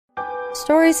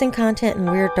Stories and content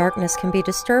in Weird Darkness can be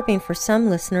disturbing for some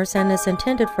listeners and is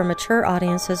intended for mature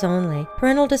audiences only.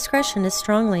 Parental discretion is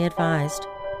strongly advised.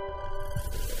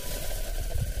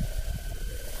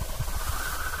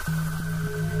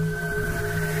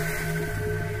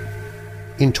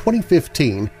 In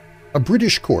 2015, a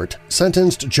British court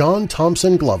sentenced John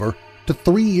Thompson Glover to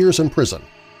 3 years in prison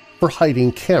for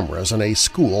hiding cameras in a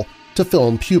school to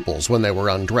film pupils when they were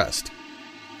undressed.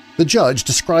 The judge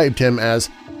described him as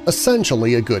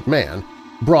essentially a good man,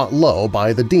 brought low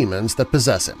by the demons that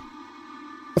possess him.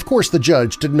 Of course, the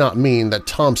judge did not mean that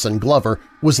Thompson Glover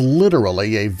was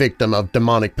literally a victim of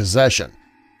demonic possession,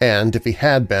 and if he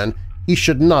had been, he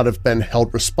should not have been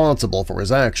held responsible for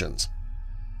his actions.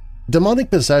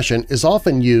 Demonic possession is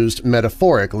often used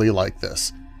metaphorically like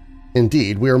this.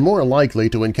 Indeed, we are more likely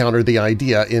to encounter the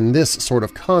idea in this sort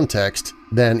of context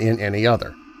than in any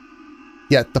other.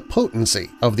 Yet the potency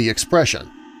of the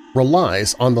expression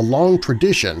relies on the long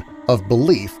tradition of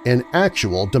belief in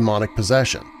actual demonic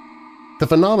possession. The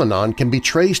phenomenon can be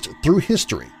traced through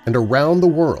history and around the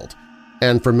world,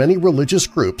 and for many religious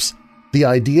groups, the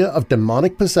idea of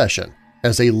demonic possession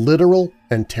as a literal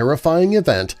and terrifying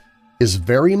event is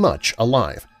very much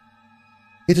alive.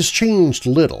 It has changed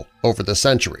little over the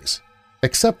centuries,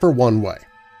 except for one way.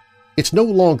 It's no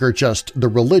longer just the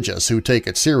religious who take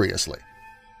it seriously.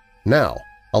 Now,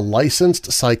 a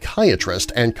licensed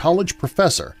psychiatrist and college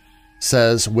professor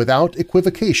says without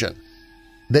equivocation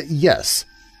that yes,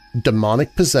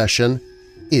 demonic possession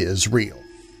is real.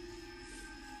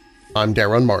 I'm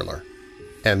Darren Marlar,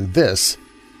 and this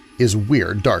is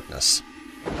Weird Darkness.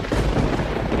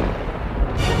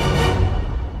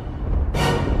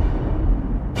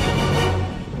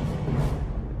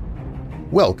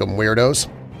 Welcome, Weirdos!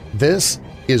 This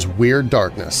is Weird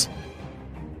Darkness.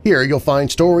 Here you'll find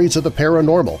stories of the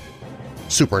paranormal,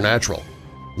 supernatural,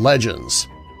 legends,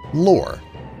 lore,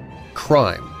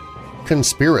 crime,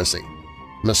 conspiracy,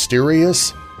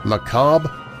 mysterious,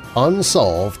 macabre,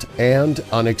 unsolved, and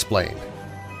unexplained.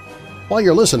 While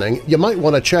you're listening, you might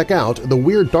want to check out the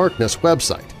Weird Darkness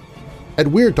website. At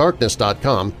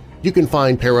WeirdDarkness.com, you can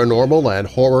find paranormal and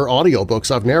horror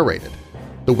audiobooks I've narrated,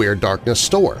 the Weird Darkness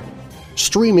store,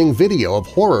 streaming video of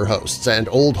horror hosts and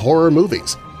old horror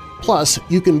movies. Plus,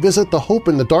 you can visit the Hope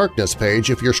in the Darkness page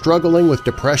if you're struggling with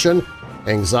depression,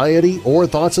 anxiety, or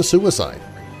thoughts of suicide.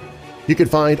 You can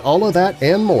find all of that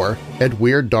and more at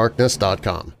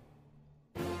WeirdDarkness.com.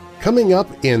 Coming up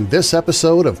in this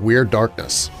episode of Weird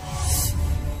Darkness,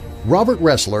 Robert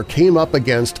Ressler came up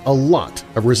against a lot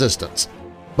of resistance,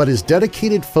 but his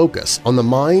dedicated focus on the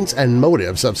minds and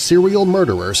motives of serial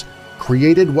murderers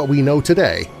created what we know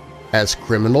today as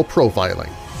criminal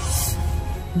profiling.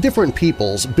 Different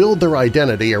peoples build their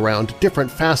identity around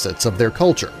different facets of their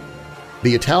culture.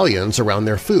 The Italians around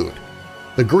their food,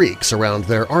 the Greeks around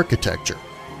their architecture,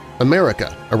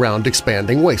 America around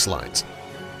expanding waistlines.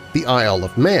 The Isle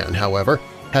of Man, however,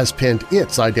 has pinned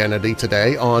its identity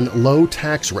today on low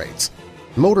tax rates,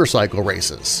 motorcycle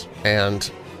races, and,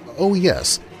 oh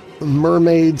yes,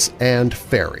 mermaids and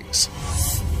fairies.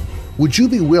 Would you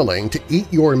be willing to eat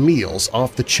your meals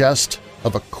off the chest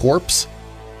of a corpse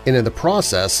and in the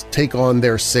process take on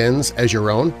their sins as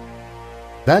your own?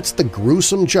 That's the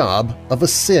gruesome job of a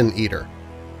sin eater,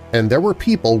 and there were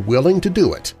people willing to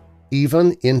do it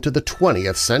even into the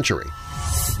 20th century.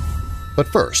 But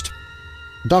first,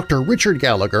 Dr. Richard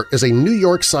Gallagher is a New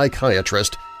York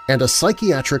psychiatrist and a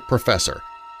psychiatric professor.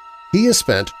 He has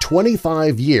spent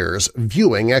 25 years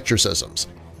viewing exorcisms,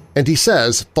 and he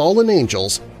says fallen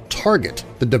angels target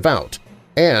the devout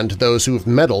and those who've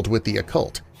meddled with the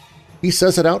occult. He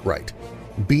says it outright.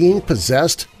 Being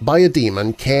possessed by a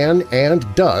demon can and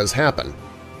does happen,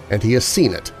 and he has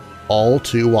seen it all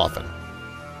too often.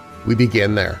 We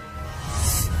begin there.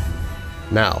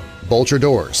 Now, bolt your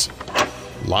doors,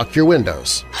 lock your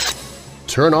windows,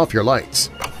 turn off your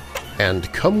lights,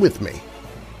 and come with me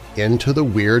into the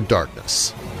Weird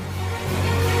Darkness.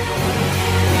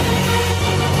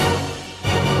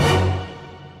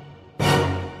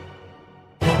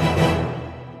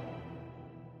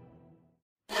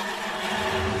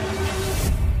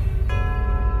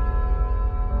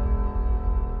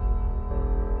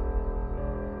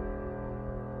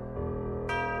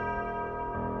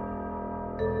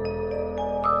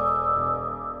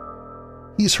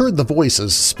 He's heard the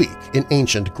voices speak in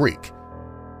ancient Greek.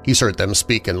 He's heard them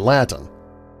speak in Latin.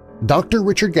 Dr.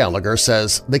 Richard Gallagher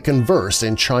says they converse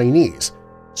in Chinese,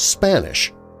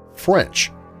 Spanish,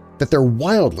 French, that they're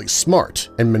wildly smart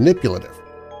and manipulative.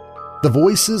 The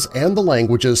voices and the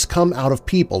languages come out of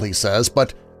people, he says,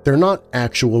 but they're not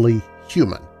actually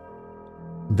human.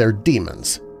 They're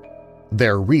demons.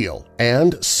 They're real,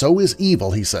 and so is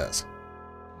evil, he says.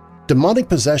 Demonic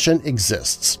possession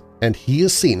exists, and he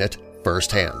has seen it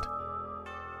firsthand.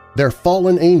 They're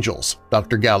fallen angels,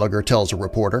 Dr. Gallagher tells a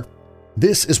reporter.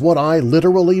 This is what I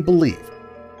literally believe.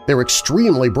 They're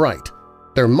extremely bright.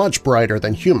 They're much brighter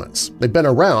than humans. They've been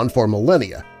around for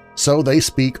millennia, so they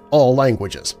speak all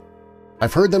languages.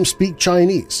 I've heard them speak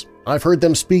Chinese. I've heard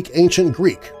them speak ancient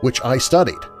Greek, which I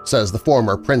studied, says the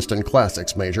former Princeton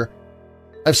Classics major.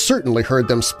 I've certainly heard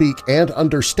them speak and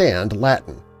understand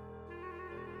Latin.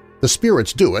 The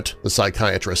spirits do it, the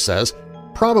psychiatrist says,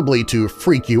 probably to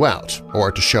freak you out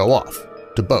or to show off,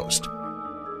 to boast.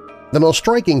 The most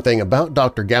striking thing about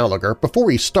Dr. Gallagher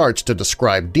before he starts to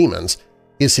describe demons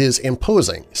is his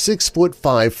imposing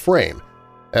 6'5" frame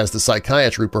as the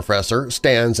psychiatry professor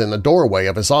stands in the doorway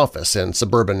of his office in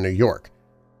suburban New York.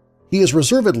 He is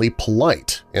reservedly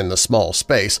polite in the small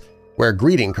space where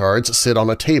greeting cards sit on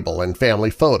a table and family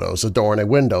photos adorn a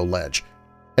window ledge,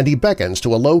 and he beckons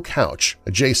to a low couch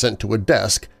adjacent to a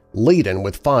desk laden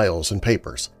with files and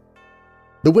papers.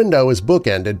 The window is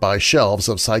bookended by shelves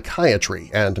of psychiatry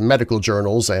and medical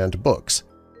journals and books.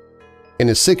 In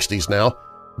his 60s now,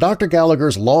 Dr.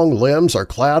 Gallagher's long limbs are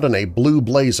clad in a blue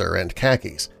blazer and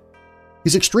khakis.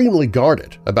 He's extremely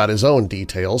guarded about his own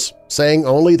details, saying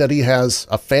only that he has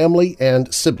a family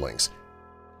and siblings.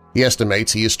 He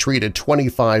estimates he has treated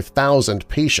 25,000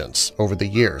 patients over the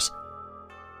years.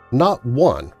 Not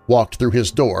one walked through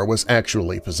his door was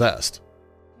actually possessed.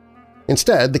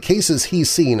 Instead, the cases he's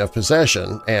seen of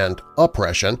possession and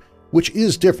oppression, which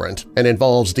is different and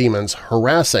involves demons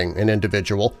harassing an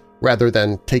individual rather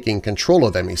than taking control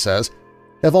of them, he says,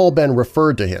 have all been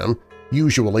referred to him,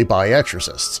 usually by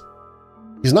exorcists.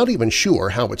 He's not even sure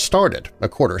how it started a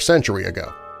quarter century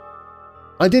ago.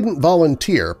 I didn't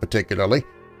volunteer, particularly,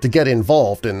 to get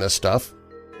involved in this stuff,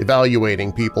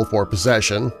 evaluating people for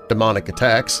possession, demonic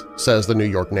attacks, says the New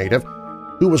York native,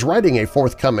 who was writing a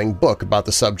forthcoming book about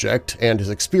the subject and his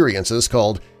experiences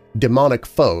called Demonic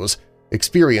Foes –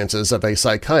 Experiences of a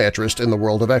Psychiatrist in the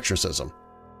World of Exorcism.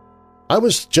 I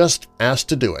was just asked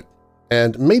to do it,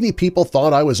 and maybe people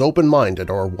thought I was open-minded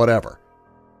or whatever.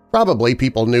 Probably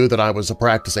people knew that I was a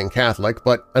practicing Catholic,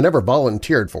 but I never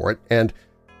volunteered for it, and,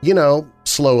 you know,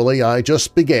 slowly I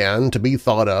just began to be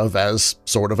thought of as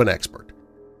sort of an expert.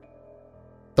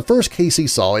 The first case he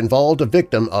saw involved a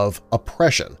victim of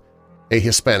oppression, a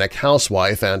Hispanic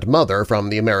housewife and mother from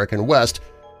the American West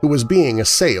who was being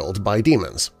assailed by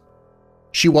demons.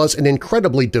 She was an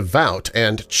incredibly devout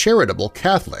and charitable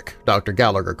Catholic, Dr.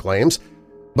 Gallagher claims,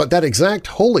 but that exact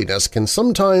holiness can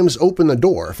sometimes open the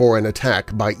door for an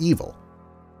attack by evil.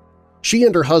 She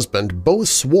and her husband both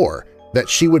swore that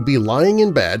she would be lying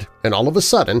in bed and all of a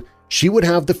sudden she would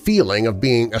have the feeling of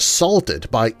being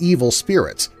assaulted by evil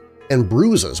spirits and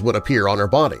bruises would appear on her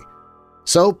body.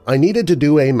 So I needed to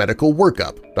do a medical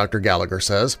workup, Dr. Gallagher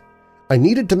says. I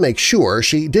needed to make sure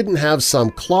she didn't have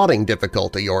some clotting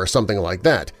difficulty or something like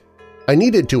that. I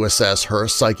needed to assess her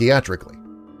psychiatrically.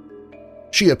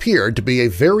 She appeared to be a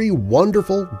very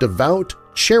wonderful, devout,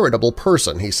 charitable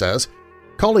person, he says,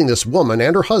 calling this woman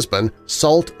and her husband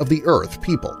salt-of-the-earth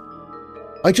people.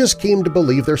 I just came to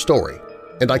believe their story,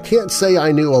 and I can't say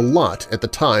I knew a lot at the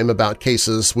time about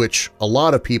cases which a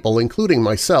lot of people, including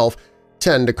myself,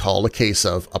 tend to call a case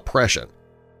of oppression.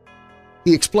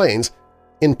 He explains,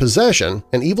 in possession,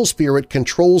 an evil spirit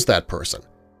controls that person,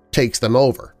 takes them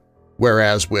over,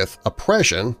 whereas with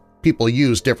oppression, people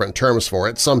use different terms for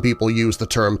it. Some people use the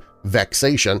term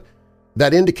vexation.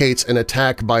 That indicates an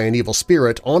attack by an evil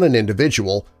spirit on an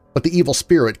individual, but the evil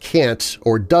spirit can't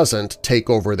or doesn't take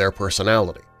over their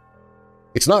personality.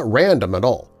 It's not random at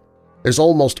all. There's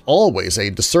almost always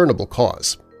a discernible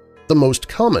cause. The most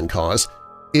common cause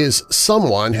is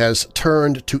someone has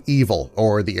turned to evil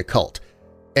or the occult,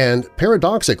 and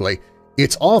paradoxically,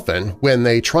 it's often when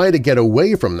they try to get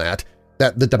away from that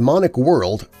the demonic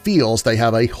world feels they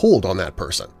have a hold on that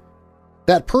person.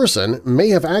 That person may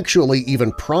have actually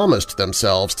even promised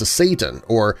themselves to Satan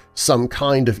or some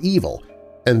kind of evil,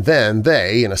 and then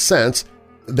they, in a sense,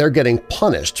 they're getting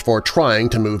punished for trying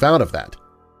to move out of that.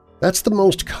 That's the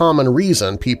most common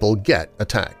reason people get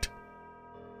attacked.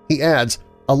 He adds,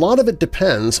 a lot of it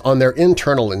depends on their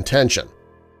internal intention.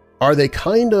 Are they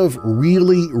kind of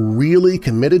really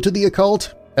committed to the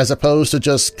occult, as opposed to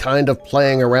just kind of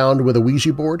playing around with a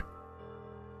Ouija board?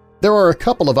 There are a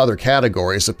couple of other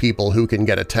categories of people who can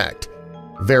get attacked.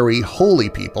 Very holy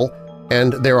people,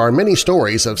 and there are many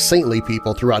stories of saintly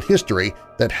people throughout history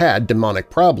that had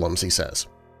demonic problems, he says.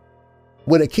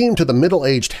 When it came to the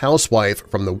middle-aged housewife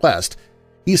from the West,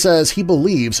 he says he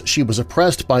believes she was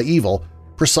oppressed by evil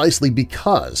precisely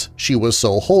because she was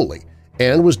so holy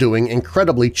and was doing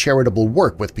incredibly charitable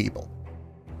work with people.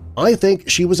 I think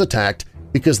she was attacked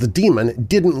because the demon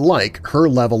didn't like her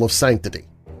level of sanctity.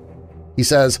 He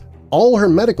says all her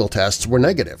medical tests were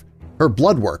negative. Her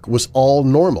blood work was all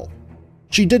normal.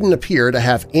 She didn't appear to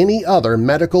have any other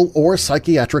medical or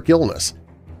psychiatric illness.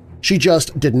 She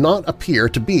just did not appear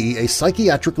to be a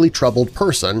psychiatrically troubled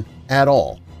person at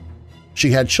all.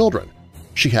 She had children.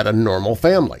 She had a normal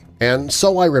family, and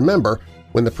so I remember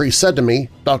when the priest said to me,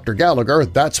 "Dr. Gallagher,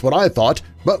 that's what I thought,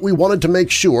 but we wanted to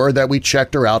make sure that we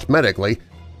checked her out medically."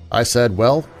 I said,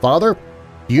 "Well, Father,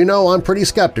 you know I'm pretty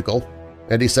skeptical,"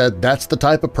 and he said that's the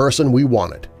type of person we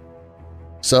wanted.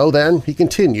 So then he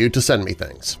continued to send me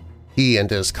things. He and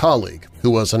his colleague,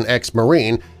 who was an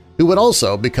ex-Marine, who would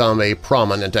also become a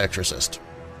prominent exorcist.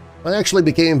 I actually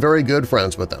became very good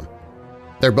friends with them.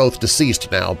 They're both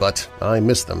deceased now, but I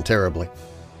miss them terribly.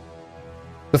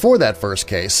 Before that first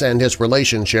case and his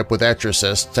relationship with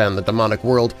exorcists and the demonic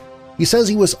world, he says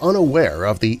he was unaware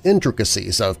of the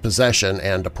intricacies of possession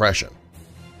and oppression.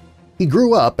 He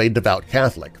grew up a devout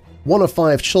Catholic, one of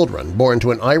 5 children born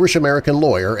to an Irish-American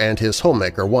lawyer and his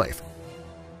homemaker wife.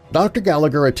 Dr.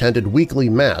 Gallagher attended weekly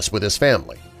Mass with his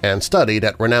family and studied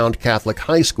at renowned Catholic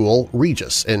high school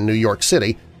Regis in New York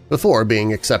City before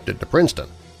being accepted to Princeton.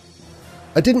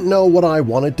 "I didn't know what I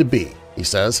wanted to be," he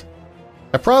says.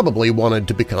 "I probably wanted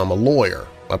to become a lawyer,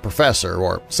 a professor,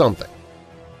 or something.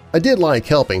 I did like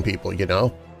helping people, you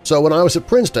know, so when I was at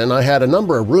Princeton I had a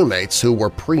number of roommates who were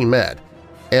pre-med,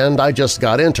 and I just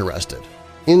got interested,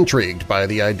 intrigued by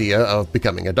the idea of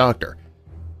becoming a doctor.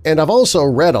 And I've also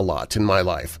read a lot in my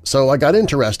life, so I got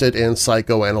interested in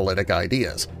psychoanalytic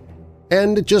ideas.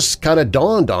 And it just kind of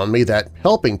dawned on me that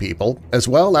helping people, as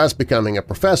well as becoming a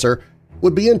professor,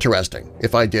 would be interesting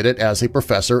if I did it as a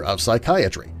professor of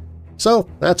psychiatry. So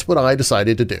that's what I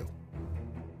decided to do."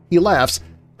 He laughs,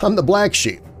 "I'm the black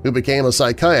sheep who became a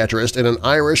psychiatrist in an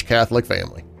Irish Catholic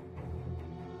family."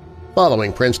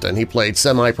 Following Princeton, he played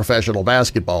semi-professional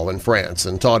basketball in France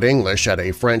and taught English at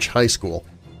a French high school.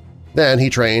 Then he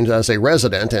trained as a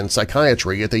resident in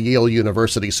psychiatry at the Yale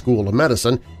University School of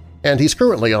Medicine, and he's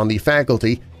currently on the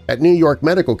faculty at New York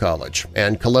Medical College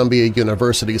and Columbia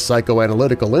University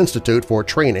Psychoanalytical Institute for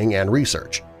Training and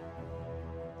Research.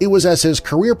 It was as his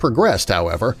career progressed,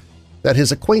 however, that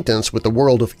his acquaintance with the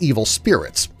world of evil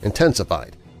spirits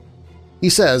intensified. He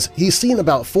says he's seen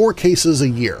about 4 cases a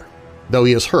year, though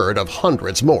he has heard of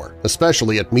hundreds more,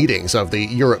 especially at meetings of the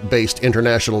Europe-based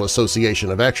International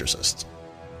Association of Exorcists.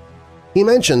 He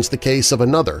mentions the case of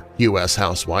another U.S.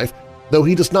 housewife, though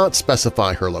he does not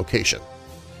specify her location.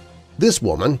 This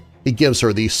woman, he gives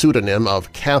her the pseudonym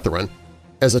of Catherine,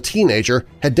 as a teenager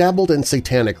had dabbled in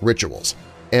satanic rituals,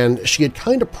 and she had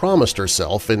kind of promised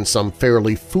herself in some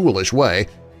fairly foolish way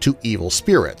to evil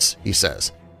spirits, he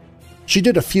says. She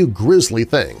did a few grisly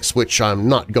things, which I'm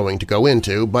not going to go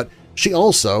into, but she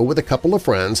also, with a couple of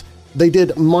friends, they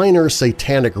did minor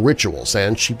satanic rituals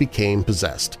and she became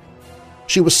possessed.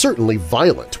 She was certainly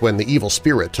violent when the evil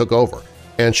spirit took over,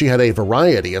 and she had a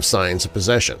variety of signs of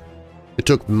possession. It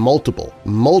took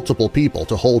multiple people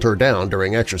to hold her down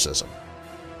during exorcism.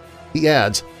 He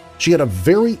adds, she had a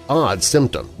very odd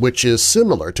symptom, which is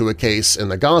similar to a case in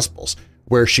the Gospels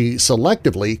where she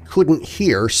selectively couldn't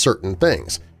hear certain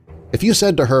things. If you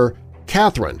said to her,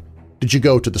 "Catherine, did you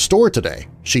go to the store today?"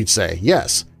 she'd say,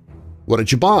 "Yes." "What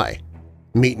did you buy?"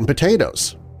 "Meat and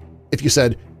potatoes." If you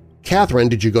said, "Catherine,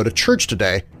 did you go to church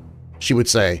today?" she would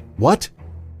say, "What?"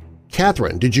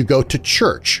 "Catherine, did you go to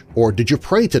church or did you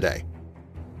pray today?"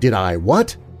 "Did I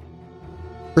what?"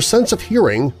 Her sense of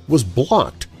hearing was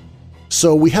blocked.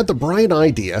 So we had the bright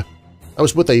idea – I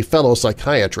was with a fellow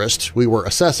psychiatrist, we were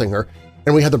assessing her,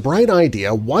 and we had the bright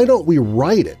idea, why don't we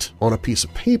write it on a piece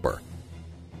of paper?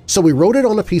 So we wrote it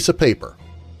on a piece of paper.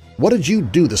 "What did you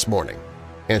do this morning?"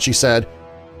 And she said,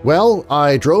 "Well,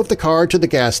 I drove the car to the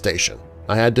gas station.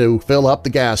 I had to fill up the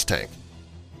gas tank."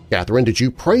 "Catherine, did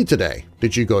you pray today?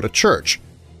 Did you go to church?"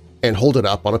 And hold it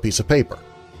up on a piece of paper.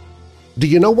 Do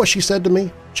you know what she said to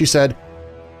me? She said,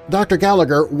 "Dr.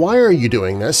 Gallagher, why are you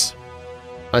doing this?"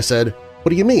 I said, "What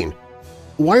do you mean?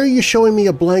 Why are you showing me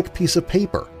a blank piece of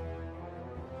paper?"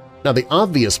 Now, the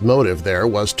obvious motive there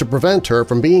was to prevent her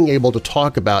from being able to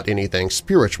talk about anything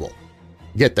spiritual,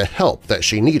 get the help that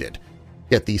she needed,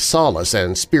 get the solace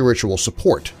and spiritual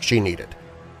support she needed.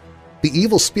 The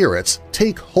evil spirits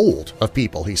take hold of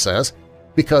people, he says,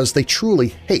 because they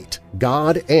truly hate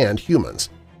God and humans.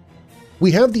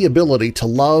 We have the ability to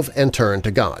love and turn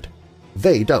to God.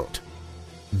 They don't.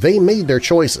 They made their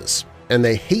choices, and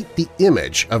they hate the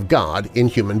image of God in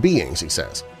human beings, he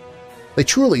says. They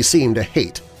truly seem to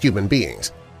hate human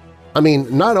beings. I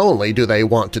mean, not only do they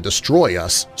want to destroy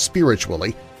us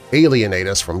spiritually, alienate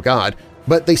us from God,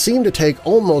 but they seem to take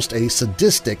almost a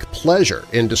sadistic pleasure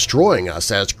in destroying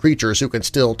us as creatures who can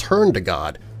still turn to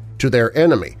God, to their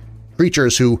enemy,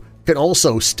 creatures who can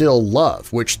also still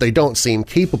love, which they don't seem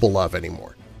capable of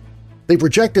anymore. They've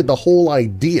rejected the whole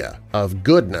idea of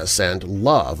goodness and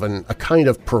love in a kind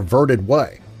of perverted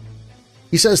way.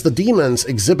 He says the demons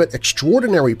exhibit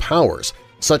extraordinary powers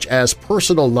such as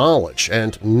personal knowledge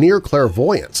and near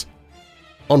clairvoyance.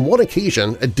 On one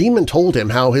occasion, a demon told him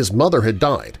how his mother had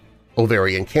died,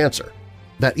 ovarian cancer.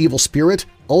 That evil spirit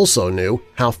also knew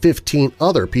how 15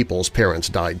 other people's parents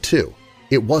died too.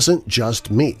 It wasn't just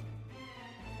me.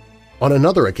 On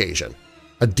another occasion,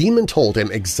 a demon told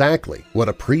him exactly what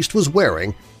a priest was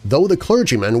wearing, though the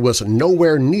clergyman was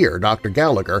nowhere near Dr.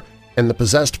 Gallagher and the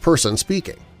possessed person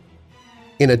speaking.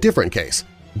 In a different case,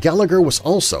 Gallagher was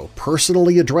also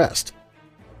personally addressed.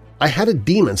 I had a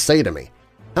demon say to me,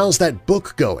 "How's that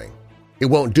book going? It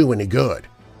won't do any good."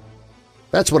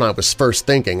 That's when I was first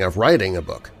thinking of writing a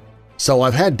book. So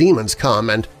I've had demons come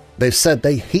and they've said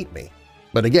they hate me.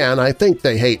 But again, I think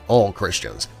they hate all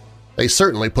Christians. They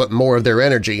certainly put more of their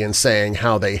energy in saying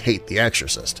how they hate the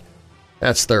exorcist.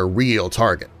 That's their real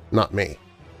target, not me.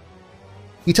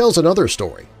 He tells another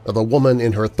story of a woman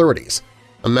in her 30s,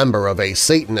 a member of a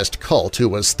Satanist cult who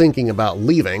was thinking about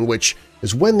leaving, which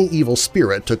is when the evil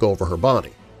spirit took over her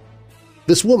body.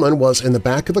 This woman was in the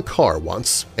back of a car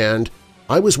once, and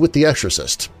I was with the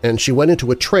exorcist, and she went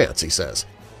into a trance, he says.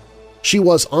 She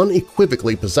was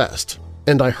unequivocally possessed,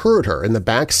 and I heard her in the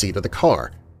back seat of the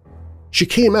car. She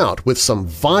came out with some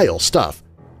vile stuff,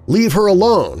 "Leave her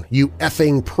alone, you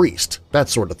effing priest," that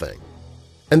sort of thing.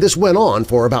 And this went on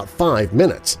for about 5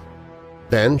 minutes.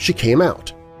 Then she came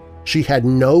out. She had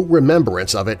no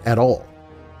remembrance of it at all.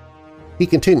 He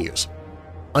continues,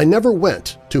 "I never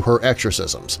went to her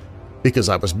exorcisms because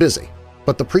I was busy,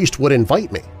 but the priest would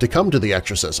invite me to come to the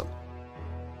exorcism.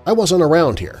 I wasn't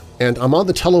around here, and I'm on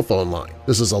the telephone line.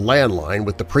 This is a landline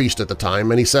with the priest at the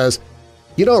time, and he says,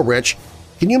 'You know, Rich,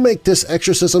 can you make this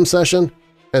exorcism session?'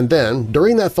 And then,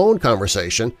 during that phone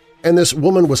conversation, and this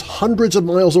woman was hundreds of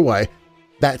miles away,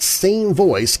 that same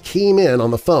voice came in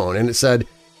on the phone and it said,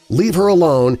 'Leave her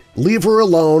alone,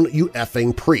 you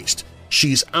effing priest.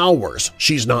 She's ours,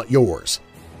 she's not yours.'"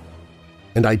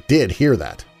 And I did hear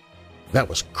that. That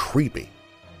was creepy.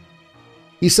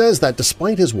 He says that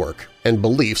despite his work and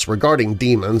beliefs regarding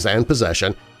demons and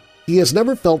possession, he has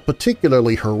never felt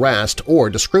particularly harassed or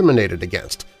discriminated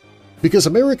against, because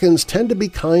Americans tend to be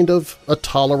kind of a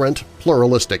tolerant,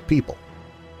 pluralistic people.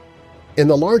 In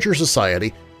the larger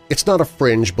society, it's not a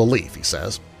fringe belief, he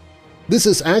says. This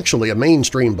is actually a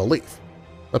mainstream belief.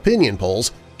 Opinion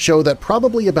polls show that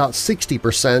probably about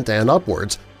 60% and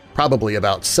upwards, probably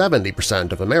about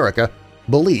 70% of America,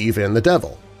 believe in the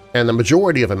devil, and the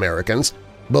majority of Americans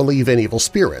believe in evil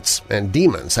spirits, and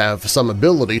demons have some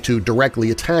ability to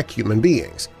directly attack human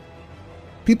beings.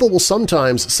 People will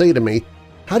sometimes say to me,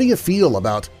 "How do you feel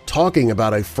about talking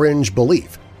about a fringe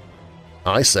belief?"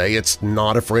 I say it's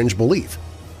not a fringe belief.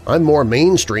 I'm more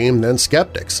mainstream than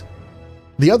skeptics.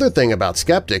 The other thing about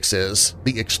skeptics is,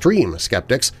 the extreme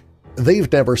skeptics,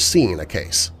 they've never seen a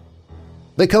case.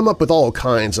 They come up with all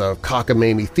kinds of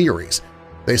cockamamie theories.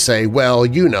 They say, "Well,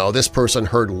 you know, this person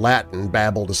heard Latin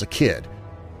babbled as a kid."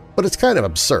 But it's kind of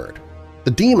absurd.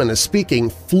 The demon is speaking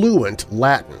fluent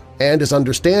Latin and is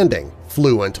understanding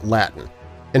fluent Latin,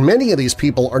 and many of these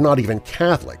people are not even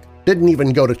Catholic, didn't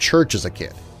even go to church as a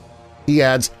kid. He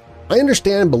adds, "I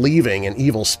understand believing in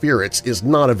evil spirits is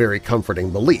not a very comforting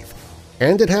belief,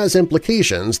 and it has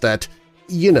implications that,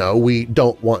 you know, we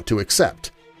don't want to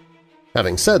accept.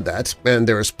 Having said that, and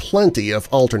there's plenty of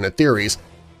alternate theories,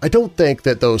 I don't think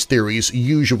that those theories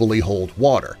usually hold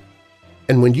water.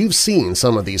 And when you've seen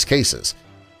some of these cases,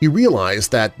 you realize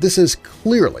that this is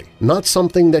clearly not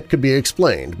something that could be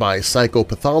explained by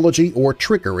psychopathology or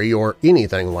trickery or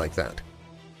anything like that."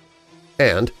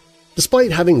 And,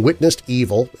 despite having witnessed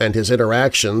evil and his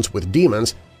interactions with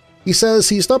demons, he says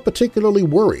he's not particularly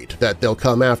worried that they'll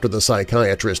come after the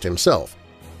psychiatrist himself.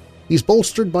 He's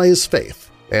bolstered by his faith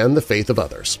and the faith of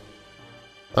others.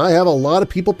 "I have a lot of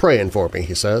people praying for me,"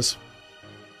 he says.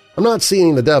 "I'm not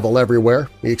seeing the devil everywhere,"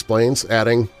 he explains,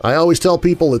 adding, "I always tell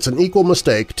people it's an equal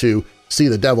mistake to see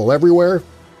the devil everywhere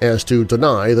as to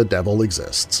deny the devil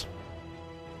exists."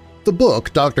 The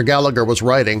book Dr. Gallagher was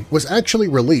writing was actually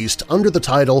released under the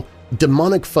title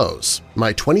Demonic Foes: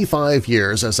 My 25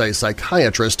 Years as a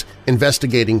Psychiatrist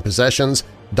Investigating Possessions,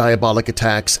 Diabolic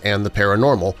Attacks, and the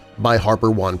Paranormal by Harper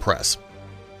One Press.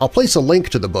 I'll place a link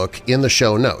to the book in the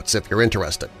show notes if you're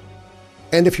interested.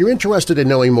 And if you're interested in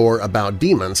knowing more about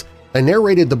demons, I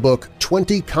narrated the book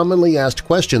 20 Commonly Asked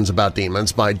Questions About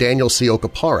Demons by Daniel C.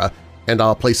 Okapara, and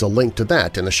I'll place a link to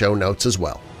that in the show notes as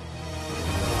well.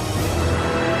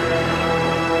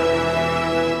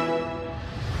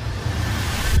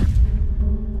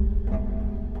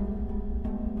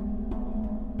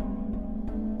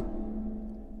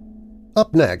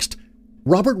 Up next,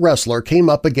 Robert Ressler came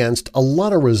up against a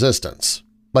lot of resistance,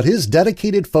 but his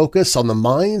dedicated focus on the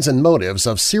minds and motives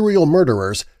of serial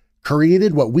murderers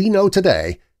created what we know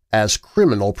today as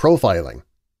criminal profiling.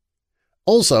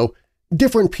 Also,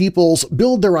 different peoples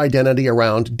build their identity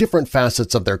around different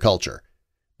facets of their culture.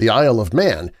 The Isle of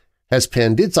Man has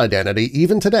pinned its identity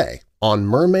even today on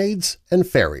mermaids and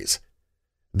fairies.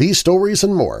 These stories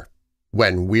and more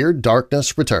when Weird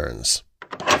Darkness returns.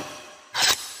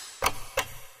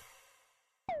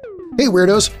 Hey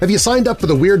Weirdos! Have you signed up for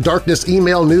the Weird Darkness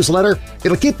email newsletter?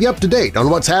 It'll keep you up to date on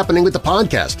what's happening with the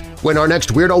podcast, when our next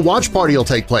Weirdo Watch Party will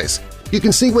take place. You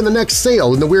can see when the next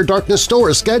sale in the Weird Darkness store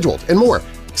is scheduled, and more.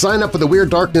 Sign up for the Weird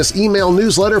Darkness email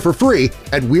newsletter for free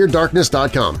at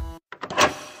WeirdDarkness.com.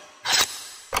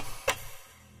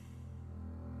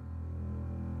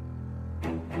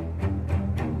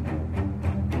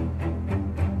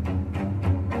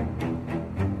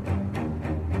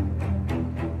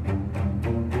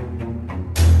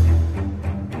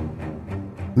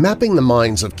 Mapping the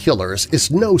minds of killers is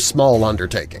no small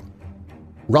undertaking.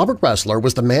 Robert Ressler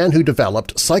was the man who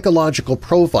developed psychological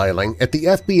profiling at the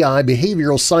FBI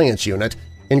Behavioral Science Unit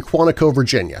in Quantico,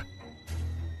 Virginia.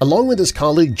 Along with his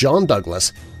colleague John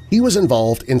Douglas, he was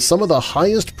involved in some of the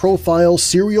highest-profile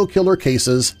serial killer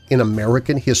cases in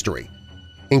American history,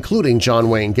 including John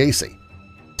Wayne Gacy,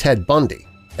 Ted Bundy,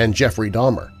 and Jeffrey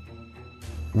Dahmer.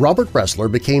 Robert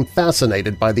Ressler became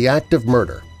fascinated by the act of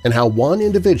murder and how one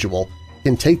individual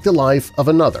can take the life of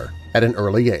another at an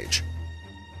early age.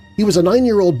 He was a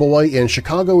 9-year-old boy in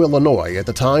Chicago, Illinois at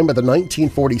the time of the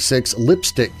 1946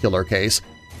 lipstick killer case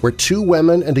where 2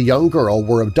 women and a young girl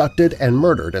were abducted and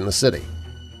murdered in the city.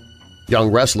 Young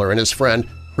Ressler and his friend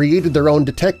created their own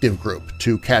detective group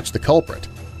to catch the culprit.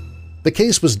 The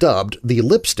case was dubbed the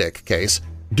Lipstick Case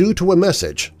due to a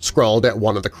message scrawled at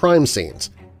one of the crime scenes.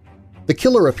 The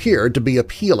killer appeared to be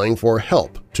appealing for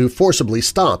help to forcibly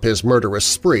stop his murderous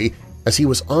spree as he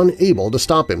was unable to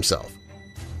stop himself.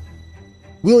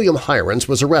 William Hirons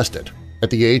was arrested at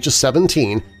the age of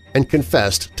 17 and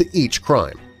confessed to each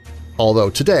crime, although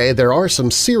today there are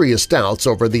some serious doubts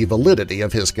over the validity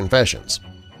of his confessions.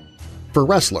 For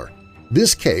Ressler,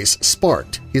 this case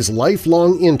sparked his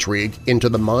lifelong intrigue into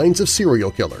the minds of serial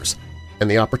killers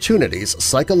and the opportunities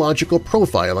psychological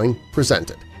profiling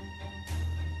presented.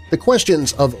 The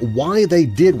questions of why they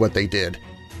did what they did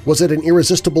 – was it an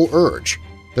irresistible urge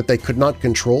that they could not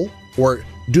control, or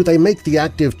do they make the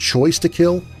active choice to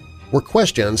kill, were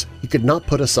questions he could not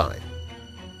put aside.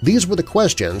 These were the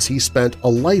questions he spent a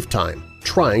lifetime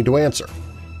trying to answer.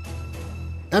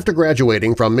 After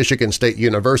graduating from Michigan State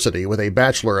University with a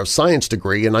Bachelor of Science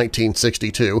degree in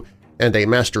 1962 and a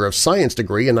Master of Science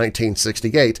degree in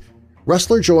 1968,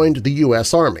 Ressler joined the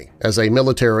U.S. Army as a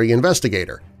military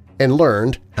investigator and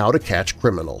learned how to catch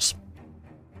criminals.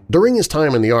 During his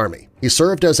time in the Army, he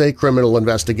served as a criminal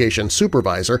investigation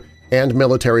supervisor and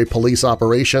military police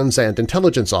operations and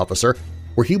intelligence officer,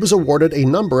 where he was awarded a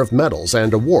number of medals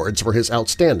and awards for his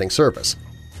outstanding service.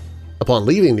 Upon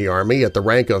leaving the Army at the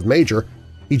rank of major,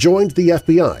 he joined the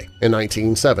FBI in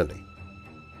 1970.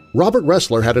 Robert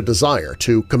Ressler had a desire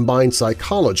to combine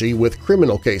psychology with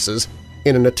criminal cases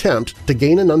in an attempt to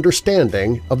gain an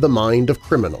understanding of the mind of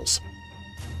criminals.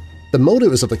 The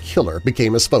motives of a killer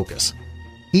became his focus.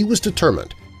 He was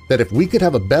determined that if we could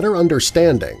have a better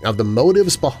understanding of the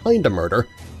motives behind a murder,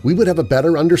 we would have a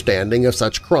better understanding of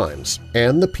such crimes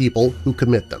and the people who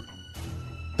commit them.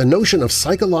 The notion of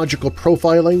psychological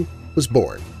profiling was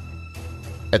born.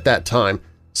 At that time,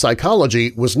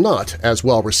 psychology was not as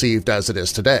well received as it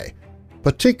is today,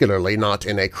 particularly not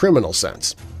in a criminal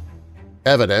sense.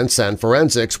 Evidence and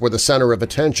forensics were the center of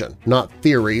attention, not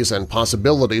theories and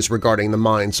possibilities regarding the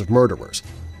minds of murderers.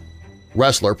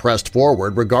 Ressler pressed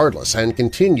forward regardless and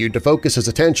continued to focus his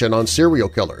attention on serial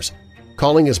killers,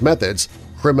 calling his methods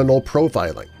criminal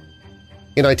profiling.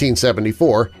 In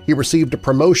 1974, he received a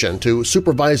promotion to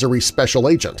Supervisory Special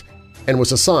Agent and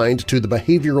was assigned to the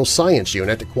Behavioral Science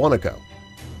Unit at Quantico.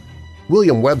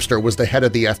 William Webster was the head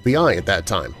of the FBI at that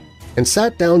time and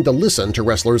sat down to listen to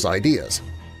Ressler's ideas.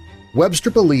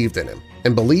 Webster believed in him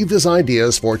and believed his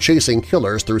ideas for chasing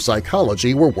killers through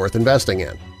psychology were worth investing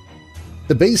in.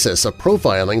 The basis of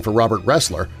profiling for Robert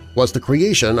Ressler was the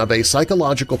creation of a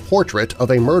psychological portrait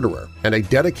of a murderer, and a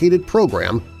dedicated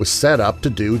program was set up to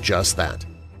do just that.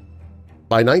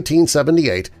 By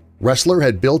 1978, Ressler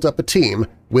had built up a team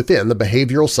within the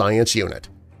behavioral science unit.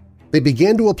 They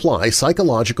began to apply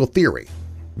psychological theory,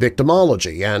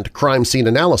 victimology, and crime scene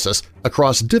analysis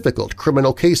across difficult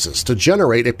criminal cases to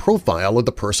generate a profile of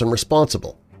the person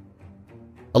responsible.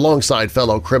 Alongside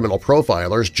fellow criminal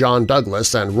profilers John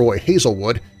Douglas and Roy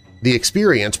Hazelwood, the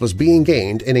experience was being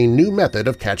gained in a new method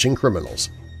of catching criminals.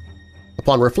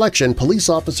 Upon reflection, police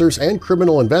officers and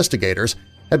criminal investigators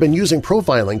had been using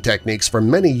profiling techniques for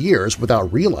many years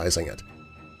without realizing it.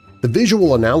 The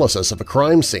visual analysis of a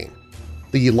crime scene,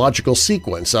 the logical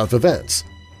sequence of events,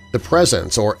 the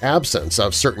presence or absence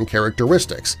of certain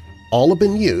characteristics all have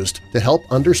been used to help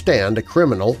understand a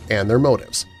criminal and their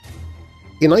motives.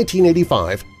 In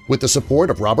 1985, with the support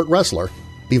of Robert Ressler,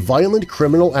 the Violent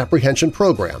Criminal Apprehension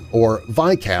Program, or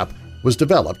VICAP, was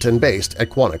developed and based at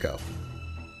Quantico.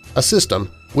 A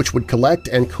system which would collect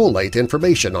and collate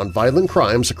information on violent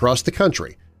crimes across the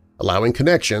country, allowing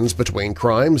connections between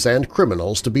crimes and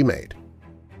criminals to be made.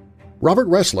 Robert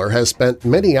Ressler has spent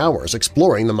many hours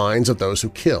exploring the minds of those who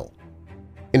kill.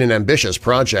 In an ambitious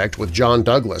project with John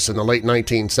Douglas in the late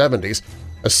 1970s,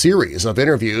 a series of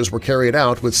interviews were carried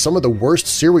out with some of the worst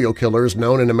serial killers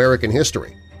known in American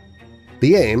history.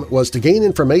 The aim was to gain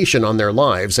information on their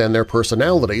lives and their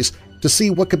personalities to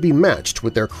see what could be matched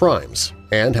with their crimes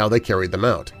and how they carried them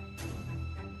out.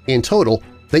 In total,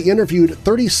 they interviewed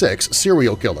 36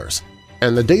 serial killers,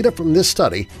 and the data from this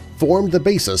study formed the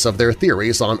basis of their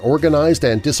theories on organized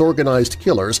and disorganized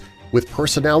killers, with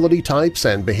personality types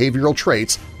and behavioral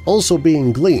traits also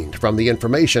being gleaned from the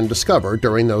information discovered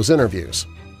during those interviews.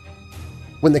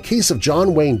 When the case of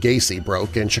John Wayne Gacy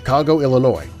broke in Chicago,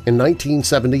 Illinois in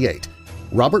 1978,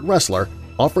 Robert Ressler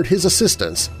offered his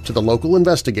assistance to the local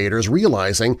investigators,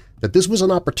 realizing that this was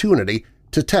an opportunity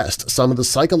to test some of the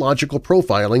psychological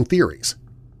profiling theories.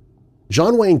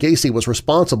 John Wayne Gacy was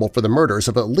responsible for the murders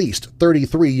of at least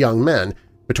 33 young men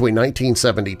between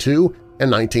 1972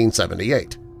 and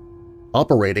 1978.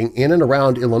 Operating in and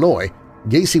around Illinois,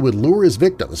 Gacy would lure his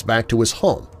victims back to his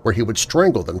home where he would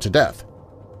strangle them to death.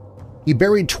 He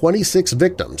buried 26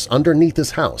 victims underneath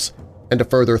his house and a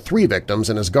further 3 victims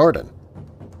in his garden.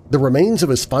 The remains of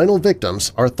his final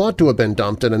victims are thought to have been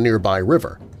dumped in a nearby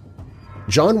river.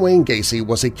 John Wayne Gacy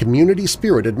was a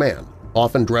community-spirited man,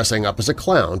 often dressing up as a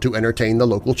clown to entertain the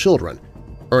local children,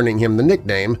 earning him the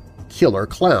nickname Killer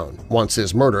Clown once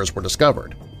his murders were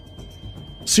discovered.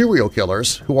 Serial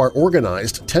killers who are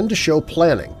organized tend to show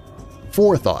planning,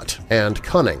 forethought, and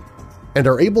cunning, and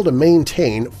are able to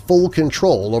maintain full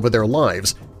control over their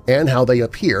lives and how they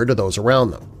appear to those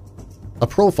around them. A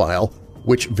profile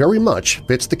which very much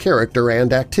fits the character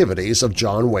and activities of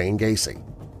John Wayne Gacy.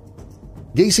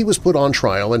 Gacy was put on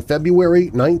trial in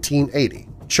February 1980,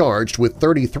 charged with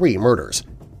 33 murders.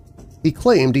 He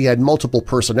claimed he had multiple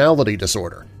personality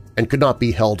disorder and could not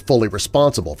be held fully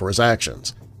responsible for his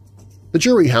actions. The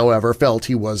jury, however, felt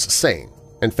he was sane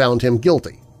and found him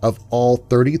guilty of all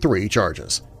 33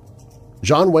 charges.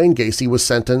 John Wayne Gacy was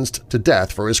sentenced to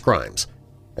death for his crimes,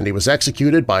 and he was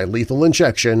executed by lethal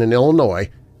injection in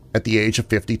Illinois at the age of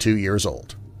 52 years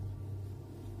old.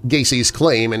 Gacy's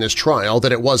claim in his trial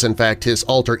that it was in fact his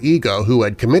alter ego who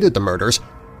had committed the murders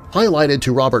highlighted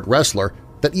to Robert Ressler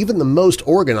that even the most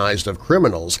organized of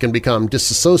criminals can become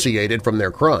disassociated from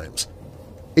their crimes.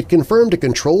 It confirmed a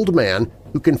controlled man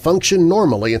who can function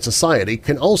normally in society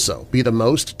can also be the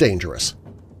most dangerous.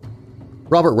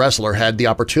 Robert Ressler had the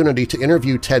opportunity to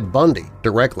interview Ted Bundy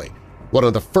directly, one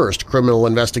of the first criminal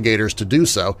investigators to do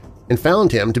so, and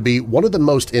found him to be one of the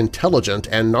most intelligent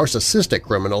and narcissistic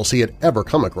criminals he had ever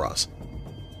come across.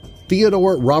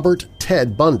 Theodore Robert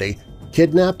Ted Bundy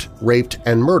kidnapped, raped,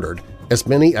 and murdered as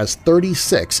many as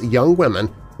 36 young women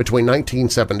between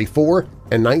 1974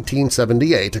 and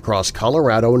 1978 across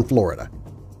Colorado and Florida.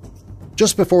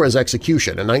 Just before his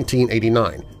execution in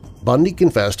 1989, Bundy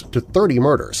confessed to 30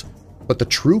 murders, but the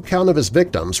true count of his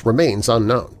victims remains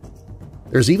unknown.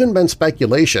 There's even been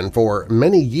speculation for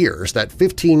many years that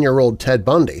 15-year-old Ted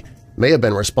Bundy may have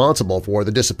been responsible for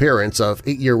the disappearance of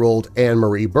 8-year-old Anne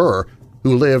Marie Burr,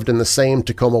 who lived in the same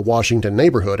Tacoma, Washington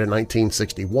neighborhood in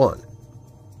 1961.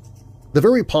 The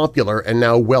very popular and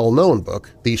now well-known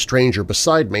book, The Stranger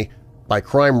Beside Me, by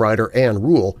crime writer Ann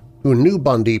Rule, who knew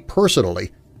Bundy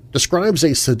personally, describes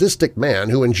a sadistic man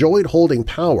who enjoyed holding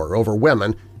power over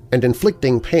women and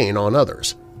inflicting pain on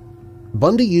others.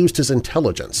 Bundy used his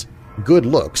intelligence, good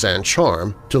looks, and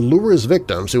charm to lure his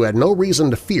victims who had no reason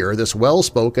to fear this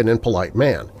well-spoken and polite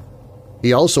man.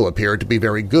 He also appeared to be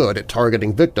very good at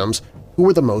targeting victims who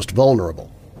were the most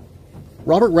vulnerable.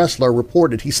 Robert Ressler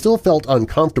reported he still felt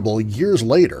uncomfortable years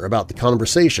later about the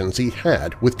conversations he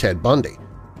had with Ted Bundy,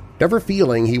 never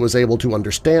feeling he was able to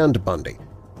understand Bundy,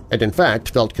 and in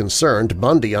fact felt concerned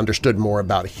Bundy understood more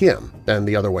about him than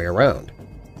the other way around.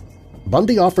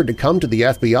 Bundy offered to come to the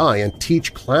FBI and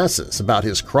teach classes about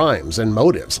his crimes and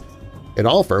motives, an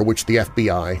offer which the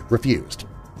FBI refused.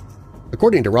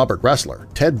 According to Robert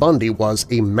Ressler, Ted Bundy was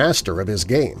a master of his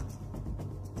game.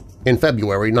 In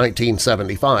February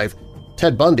 1975,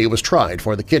 Ted Bundy was tried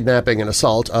for the kidnapping and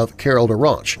assault of Carol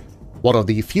DeRoche, one of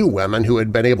the few women who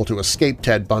had been able to escape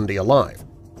Ted Bundy alive.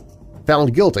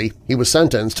 Found guilty, he was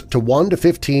sentenced to 1 to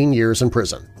 15 years in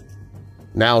prison.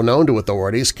 Now known to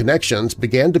authorities, connections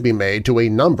began to be made to a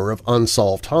number of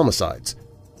unsolved homicides.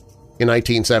 In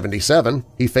 1977,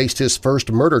 he faced his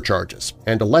first murder charges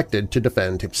and elected to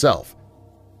defend himself.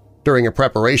 During a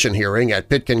preparation hearing at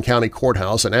Pitkin County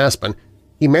Courthouse in Aspen,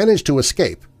 he managed to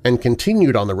escape and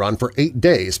continued on the run for 8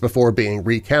 days before being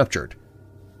recaptured.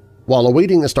 While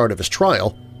awaiting the start of his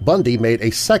trial, Bundy made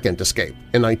a second escape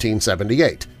in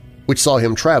 1978, which saw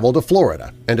him travel to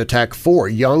Florida and attack 4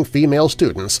 young female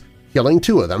students, killing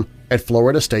 2 of them at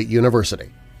Florida State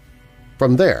University.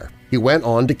 From there, he went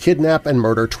on to kidnap and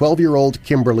murder 12-year-old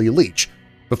Kimberly Leach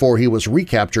before he was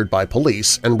recaptured by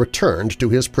police and returned to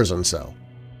his prison cell.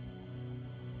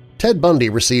 Ted Bundy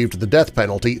received the death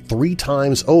penalty 3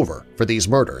 times over for these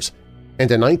murders, and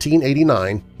in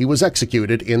 1989 he was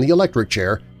executed in the electric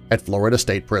chair at Florida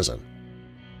State Prison.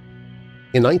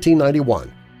 In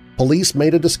 1991, police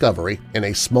made a discovery in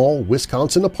a small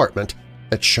Wisconsin apartment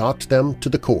that shocked them to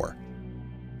the core.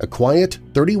 A quiet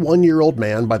 31-year-old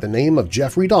man by the name of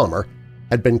Jeffrey Dahmer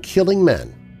had been killing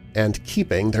men and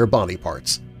keeping their body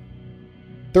parts.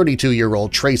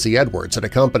 32-year-old Tracy Edwards had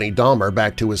accompanied Dahmer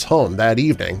back to his home that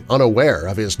evening, unaware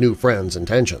of his new friend's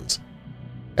intentions.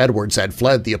 Edwards had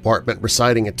fled the apartment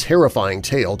reciting a terrifying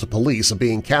tale to police of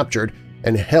being captured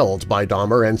and held by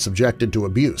Dahmer and subjected to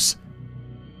abuse.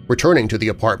 Returning to the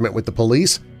apartment with the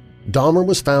police, Dahmer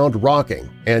was found rocking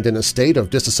and in a state of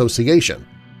disassociation,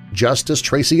 just as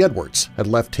Tracy Edwards had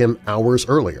left him hours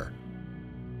earlier.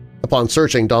 Upon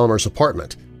searching Dahmer's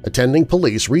apartment, attending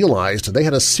police realized they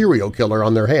had a serial killer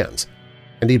on their hands,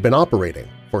 and he'd been operating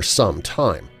for some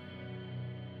time.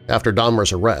 After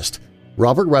Dahmer's arrest,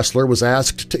 Robert Ressler was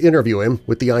asked to interview him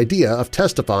with the idea of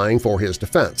testifying for his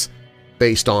defense,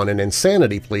 based on an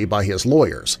insanity plea by his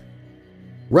lawyers.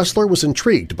 Ressler was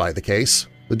intrigued by the case,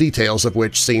 the details of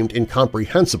which seemed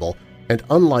incomprehensible and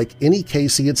unlike any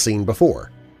case he had seen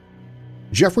before.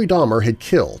 Jeffrey Dahmer had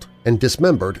killed and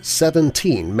dismembered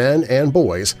 17 men and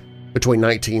boys between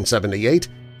 1978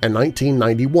 and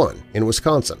 1991 in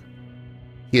Wisconsin.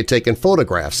 He had taken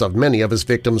photographs of many of his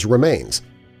victims' remains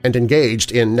and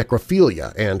engaged in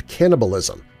necrophilia and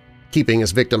cannibalism, keeping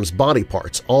his victims' body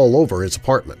parts all over his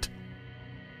apartment.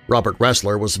 Robert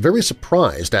Ressler was very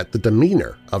surprised at the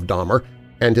demeanor of Dahmer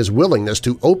and his willingness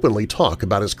to openly talk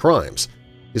about his crimes,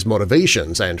 his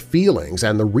motivations and feelings,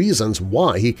 and the reasons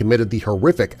why he committed the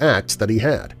horrific acts that he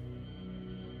had.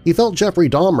 He felt Jeffrey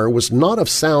Dahmer was not of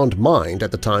sound mind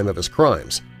at the time of his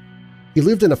crimes. He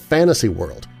lived in a fantasy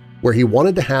world where he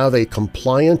wanted to have a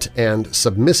compliant and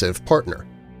submissive partner.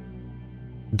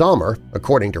 Dahmer,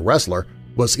 according to Ressler,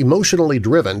 was emotionally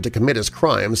driven to commit his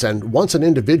crimes, and once an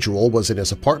individual was in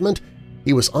his apartment,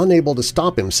 he was unable to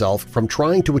stop himself from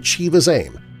trying to achieve his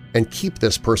aim and keep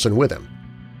this person with him.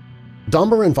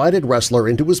 Dahmer invited Ressler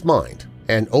into his mind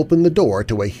and opened the door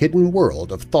to a hidden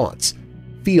world of thoughts,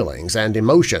 feelings, and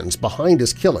emotions behind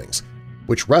his killings,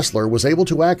 which Ressler was able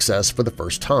to access for the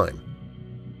first time.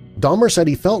 Dahmer said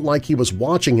he felt like he was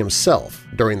watching himself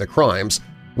during the crimes,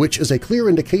 which is a clear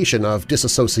indication of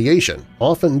disassociation,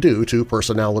 often due to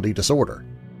personality disorder.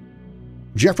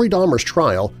 Jeffrey Dahmer's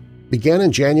trial began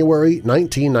in January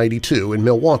 1992 in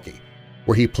Milwaukee,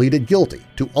 where he pleaded guilty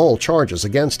to all charges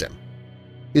against him.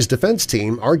 His defense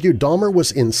team argued Dahmer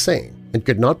was insane and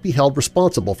could not be held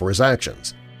responsible for his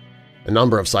actions. A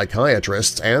number of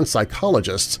psychiatrists and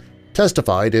psychologists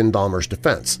testified in Dahmer's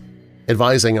defense,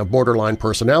 advising of borderline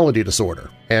personality disorder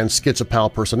and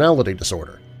schizopath personality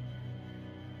disorder.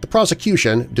 The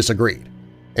prosecution disagreed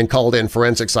and called in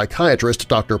forensic psychiatrist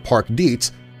Dr. Park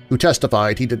Dietz, who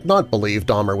testified he did not believe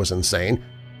Dahmer was insane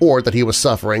or that he was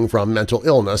suffering from mental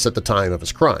illness at the time of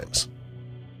his crimes.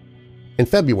 In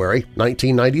February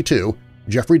 1992,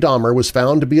 Jeffrey Dahmer was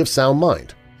found to be of sound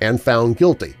mind and found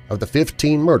guilty of the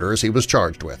 15 murders he was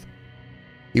charged with.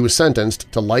 He was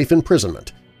sentenced to life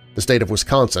imprisonment. The state of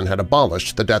Wisconsin had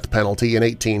abolished the death penalty in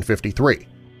 1853,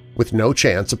 with no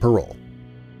chance of parole.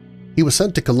 He was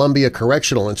sent to Columbia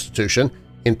Correctional Institution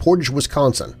in Portage,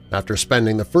 Wisconsin. After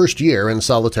spending the first year in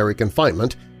solitary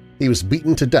confinement, he was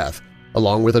beaten to death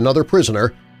along with another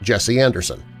prisoner, Jesse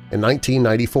Anderson, in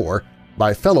 1994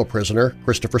 by fellow prisoner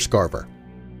Christopher Scarver.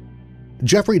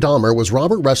 Jeffrey Dahmer was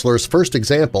Robert Ressler's first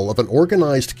example of an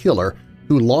organized killer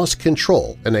who lost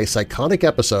control in a psychotic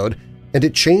episode, and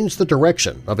it changed the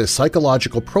direction of his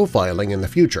psychological profiling in the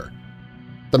future.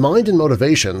 The mind and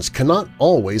motivations cannot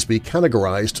always be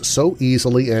categorized so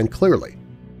easily and clearly.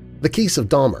 The case of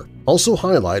Dahmer also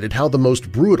highlighted how the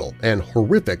most brutal and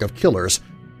horrific of killers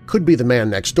could be the man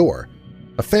next door,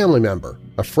 a family member,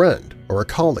 a friend, or a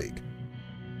colleague.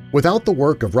 Without the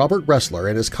work of Robert Ressler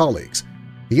and his colleagues,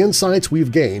 the insights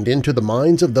we've gained into the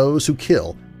minds of those who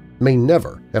kill may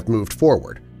never have moved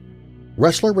forward.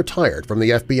 Ressler retired from the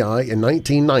FBI in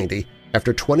 1990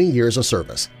 after 20 years of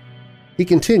service. He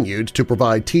continued to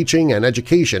provide teaching and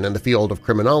education in the field of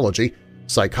criminology,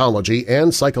 psychology,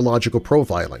 and psychological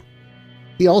profiling.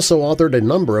 He also authored a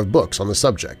number of books on the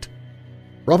subject.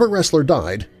 Robert Ressler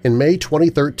died in May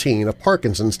 2013 of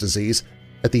Parkinson's disease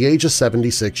at the age of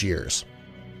 76 years.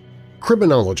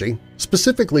 Criminology,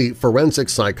 specifically forensic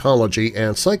psychology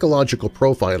and psychological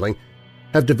profiling,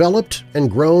 have developed and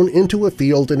grown into a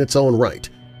field in its own right,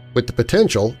 with the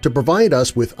potential to provide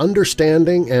us with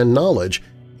understanding and knowledge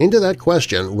into that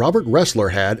question Robert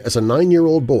Ressler had as a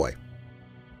 9-year-old boy.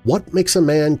 What makes a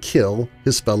man kill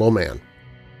his fellow man?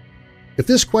 If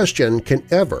this question can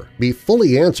ever be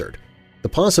fully answered, the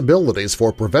possibilities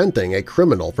for preventing a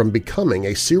criminal from becoming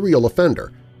a serial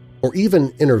offender or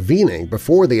even intervening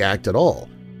before the act at all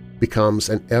becomes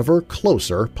an ever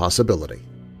closer possibility.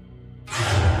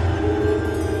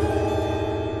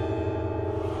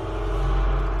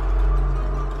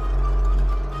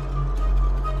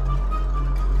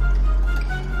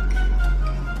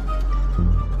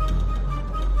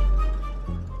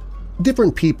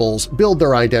 Different peoples build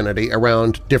their identity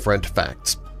around different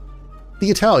facts.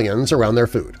 The Italians around their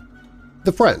food,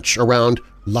 the French around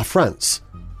La France,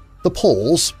 the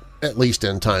Poles, at least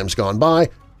in times gone by,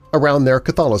 around their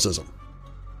Catholicism.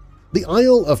 The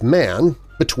Isle of Man,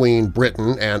 between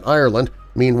Britain and Ireland,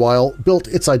 meanwhile built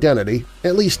its identity,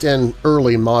 at least in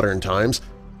early modern times,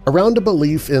 around a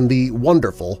belief in the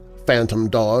wonderful phantom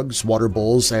dogs, water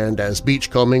bulls, and, as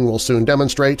beachcombing will soon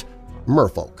demonstrate,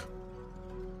 merfolk.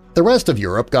 The rest of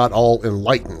Europe got all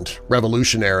enlightened,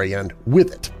 revolutionary, and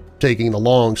with it, taking the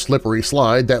long, slippery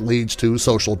slide that leads to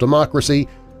social democracy,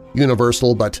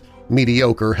 universal but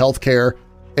mediocre healthcare,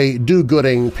 a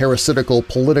do-gooding parasitical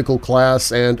political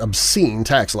class, and obscene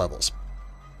tax levels.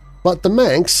 But the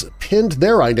Manx pinned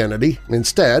their identity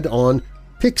instead on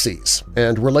pixies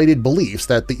and related beliefs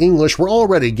that the English were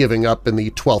already giving up in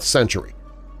the 12th century.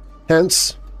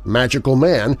 Hence, Magical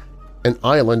Man, an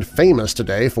island famous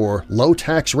today for low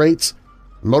tax rates,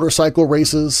 motorcycle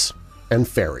races, and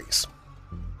fairies.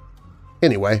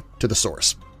 Anyway, to the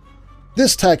source.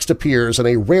 This text appears in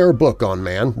a rare book on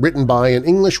man written by an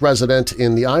English resident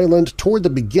in the island toward the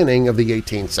beginning of the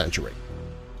 18th century.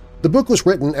 The book was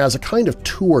written as a kind of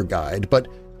tour guide, but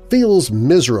fails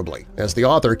miserably as the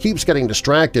author keeps getting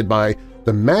distracted by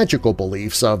the magical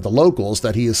beliefs of the locals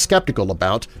that he is skeptical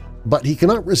about, but he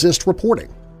cannot resist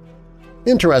reporting.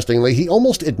 Interestingly, he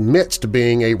almost admits to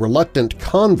being a reluctant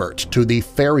convert to the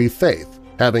fairy faith,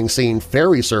 having seen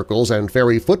fairy circles and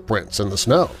fairy footprints in the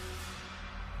snow.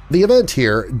 The event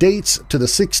here dates to the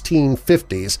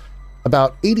 1650s,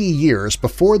 about 80 years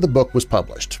before the book was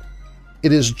published.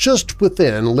 It is just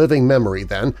within living memory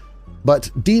then,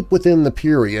 but deep within the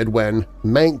period when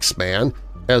Manx Man,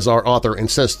 as our author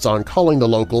insists on calling the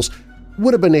locals,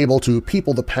 would have been able to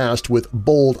people the past with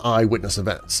bold eyewitness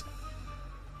events.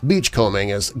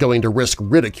 Beachcombing is going to risk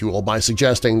ridicule by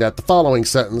suggesting that the following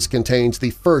sentence contains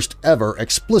the first ever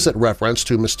explicit reference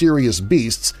to mysterious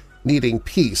beasts needing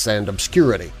peace and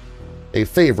obscurity, a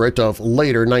favorite of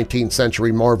later 19th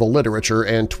century Marvel literature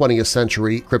and 20th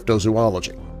century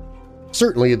cryptozoology.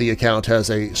 Certainly the account has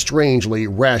a strangely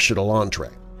rational entree.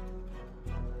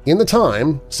 In the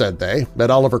time, said they, that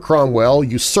Oliver Cromwell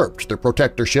usurped the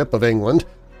protectorship of England,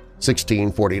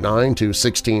 1649 to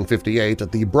 1658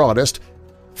 at the broadest,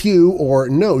 few or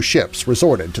no ships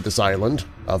resorted to this island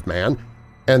of man,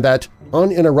 and that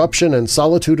uninterruption and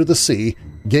solitude of the sea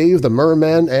gave the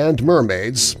mermen and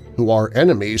mermaids, who are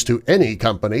enemies to any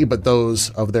company but those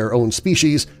of their own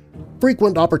species,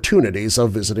 frequent opportunities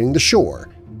of visiting the shore,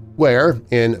 where,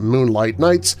 in moonlight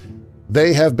nights,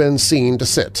 they have been seen to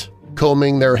sit,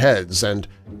 combing their heads and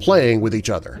playing with each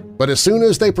other, but as soon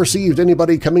as they perceived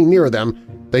anybody coming near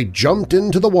them, they jumped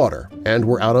into the water and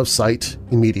were out of sight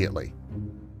immediately.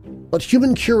 But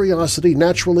human curiosity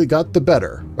naturally got the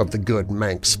better of the good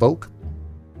Manx folk.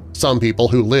 Some people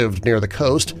who lived near the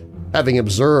coast, having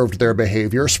observed their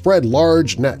behavior, spread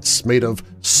large nets made of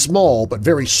small but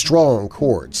very strong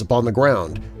cords upon the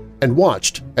ground and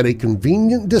watched at a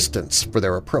convenient distance for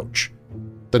their approach.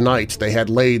 the night they had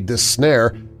laid this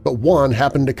snare, but one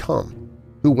happened to come,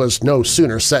 who was no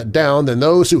sooner set down than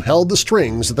those who held the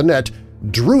strings of the net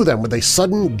drew them with a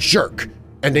sudden jerk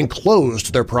and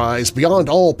enclosed their prize beyond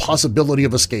all possibility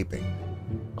of escaping.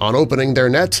 On opening their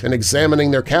net and examining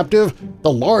their captive,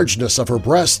 the largeness of her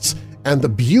breasts and the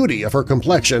beauty of her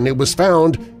complexion, it was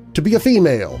found to be a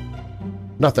female.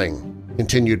 Nothing,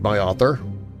 continued my author,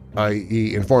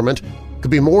 i.e. informant,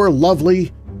 could be more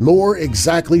lovely, more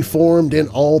exactly formed in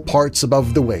all parts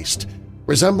above the waist,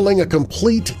 resembling a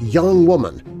complete young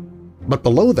woman, but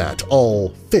below that all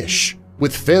fish,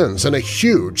 with fins and a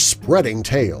huge spreading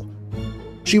tail.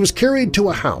 She was carried to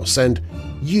a house and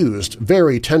used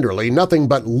very tenderly, nothing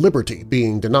but liberty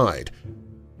being denied.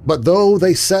 But though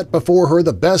they set before her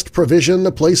the best provision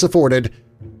the place afforded,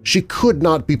 she could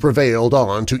not be prevailed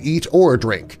on to eat or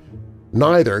drink.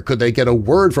 Neither could they get a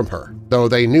word from her, though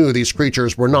they knew these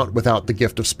creatures were not without the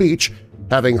gift of speech,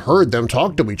 having heard them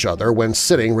talk to each other when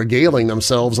sitting regaling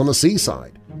themselves on the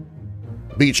seaside.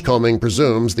 Beachcombing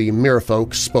presumes the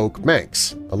merfolk spoke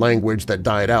Manx, a language that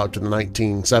died out in the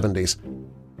 1970s.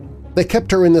 They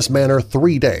kept her in this manner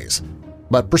 3 days,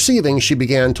 but perceiving she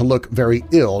began to look very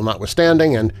ill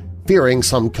notwithstanding and fearing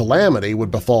some calamity would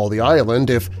befall the island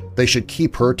if they should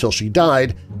keep her till she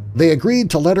died, they agreed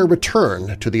to let her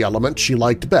return to the element she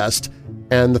liked best,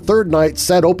 and the third night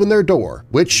set open their door,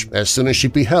 which, as soon as she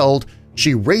beheld,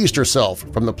 she raised herself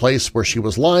from the place where she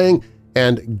was lying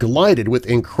and glided with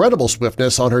incredible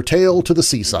swiftness on her tail to the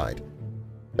seaside.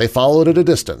 They followed at a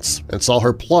distance and saw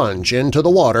her plunge into the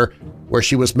water, where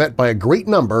she was met by a great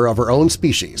number of her own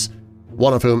species,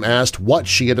 one of whom asked what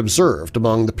she had observed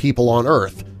among the people on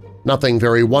earth. "Nothing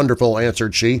very wonderful,"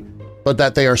 answered she, "but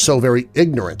that they are so very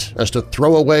ignorant as to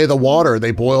throw away the water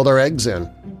they boil their eggs in."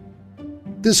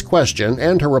 This question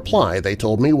and her reply, they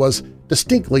told me, was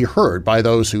distinctly heard by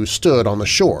those who stood on the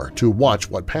shore to watch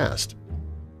what passed.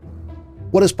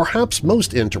 What is perhaps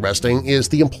most interesting is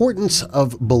the importance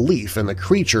of belief in the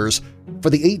creatures for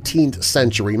the 18th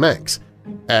century Manx,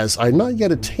 as I had not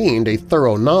yet attained a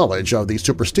thorough knowledge of the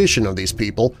superstition of these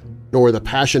people, nor the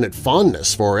passionate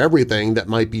fondness for everything that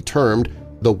might be termed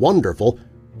the wonderful.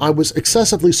 I was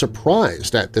excessively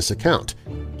surprised at this account,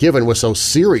 given with so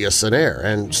serious an air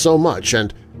and so much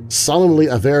and solemnly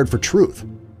averred for truth.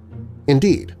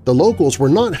 Indeed, the locals were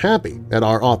not happy at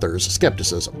our author's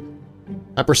skepticism.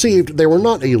 I perceived they were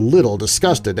not a little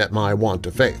disgusted at my want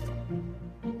of faith.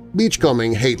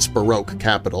 Beachcombing hates Baroque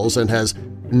capitals and has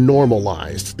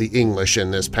normalized the English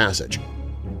in this passage.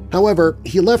 However,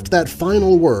 he left that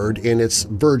final word in its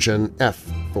virgin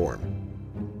F form.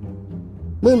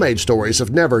 Mermaid stories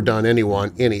have never done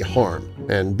anyone any harm,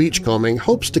 and Beachcombing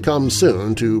hopes to come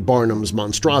soon to Barnum's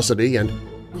Monstrosity and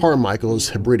Carmichael's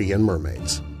Hebridean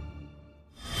Mermaids.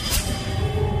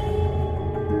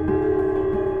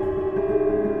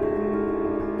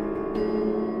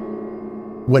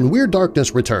 When Weird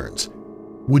Darkness returns,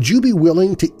 would you be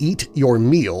willing to eat your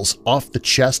meals off the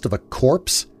chest of a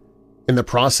corpse, in the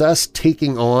process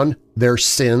taking on their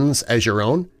sins as your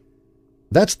own?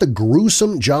 That's the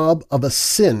gruesome job of a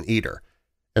sin eater,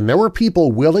 and there were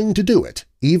people willing to do it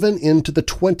even into the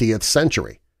 20th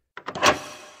century.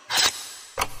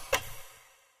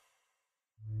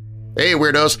 Hey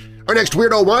Weirdos! Our next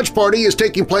Weirdo Watch Party is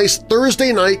taking place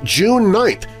Thursday night, June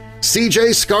 9th.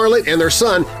 CJ, Scarlett, and their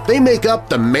son, they make up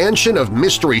the Mansion of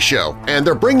Mystery show, and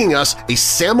they're bringing us a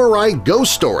samurai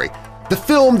ghost story, the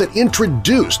film that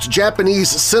introduced Japanese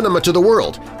cinema to the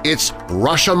world. It's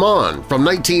Rashomon from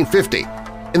 1950.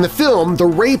 In the film, the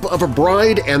rape of a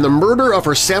bride and the murder of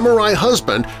her samurai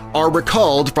husband are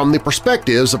recalled from the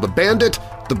perspectives of a bandit,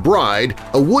 the bride,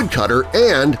 a woodcutter,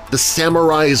 and the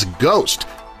samurai's ghost.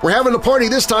 We're having a party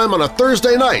this time on a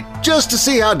Thursday night, just to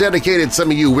see how dedicated some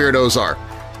of you weirdos are.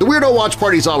 The Weirdo Watch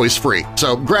Party's always free,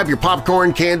 so grab your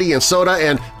popcorn, candy, and soda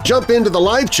and jump into the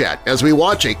live chat as we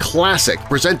watch a classic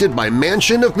presented by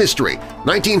Mansion of Mystery,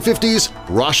 1950's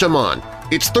Rashomon.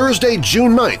 It's Thursday,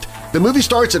 June 9th. The movie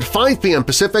starts at 5 p.m.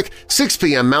 Pacific, 6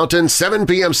 p.m. Mountain, 7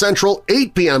 p.m. Central,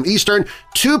 8 p.m. Eastern,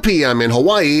 2 p.m. in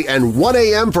Hawaii, and 1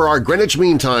 a.m. for our Greenwich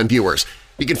Mean Time viewers.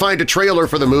 You can find a trailer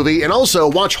for the movie and also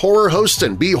watch horror hosts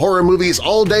and B-horror movies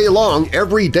all day long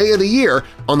every day of the year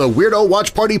on the Weirdo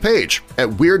Watch Party page at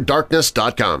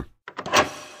WeirdDarkness.com.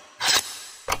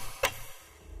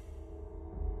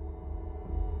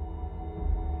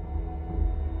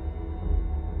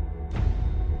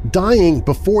 Dying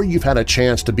before you've had a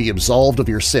chance to be absolved of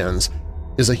your sins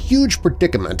is a huge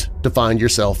predicament to find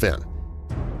yourself in.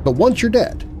 But once you're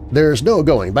dead, there's no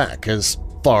going back, as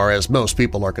far as most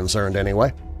people are concerned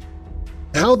anyway.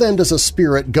 How then does a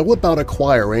spirit go about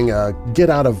acquiring a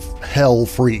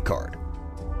get-out-of-hell-free card?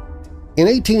 In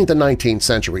 18th and 19th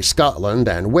century Scotland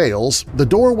and Wales, the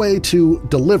doorway to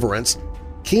deliverance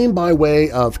came by way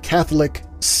of Catholic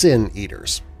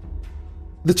sin-eaters.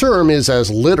 The term is as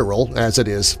literal as it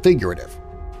is figurative.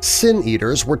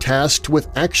 Sin-eaters were tasked with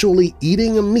actually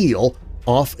eating a meal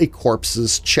off a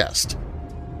corpse's chest.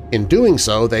 In doing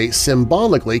so, they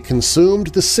symbolically consumed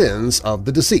the sins of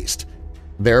the deceased,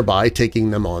 thereby taking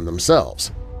them on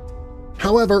themselves.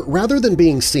 However, rather than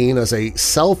being seen as a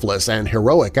selfless and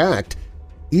heroic act,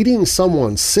 eating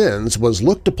someone's sins was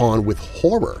looked upon with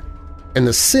horror, and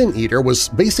the sin-eater was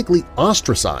basically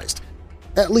ostracized,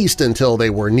 at least until they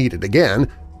were needed again,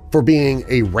 for being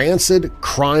a rancid,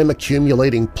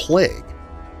 crime-accumulating plague.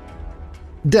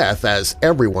 Death, as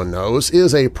everyone knows,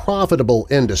 is a profitable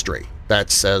industry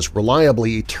that's as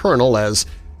reliably eternal as,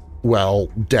 well,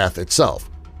 death itself.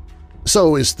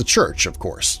 So is the church, of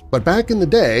course, but back in the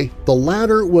day, the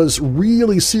latter was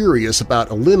really serious about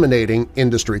eliminating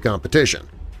industry competition.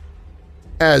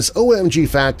 As OMG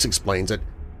Facts explains it,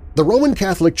 the Roman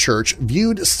Catholic Church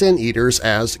viewed sin-eaters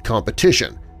as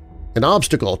competition, an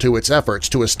obstacle to its efforts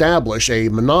to establish a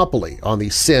monopoly on the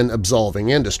sin-absolving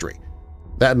industry.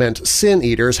 That meant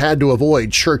sin-eaters had to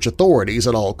avoid church authorities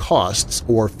at all costs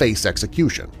or face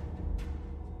execution.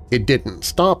 It didn't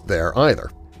stop there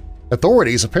either.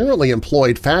 Authorities apparently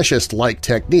employed fascist-like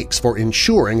techniques for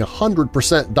ensuring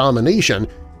 100% domination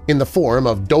in the form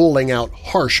of doling out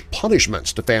harsh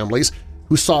punishments to families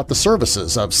who sought the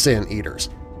services of sin-eaters.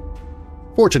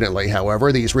 Fortunately,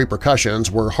 however, these repercussions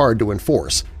were hard to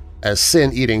enforce, as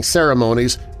sin-eating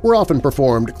ceremonies were often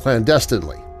performed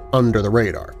clandestinely, under the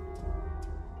radar.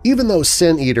 Even though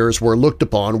sin-eaters were looked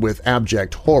upon with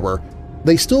abject horror,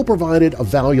 they still provided a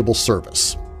valuable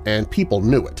service, and people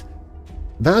knew it.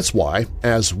 That's why,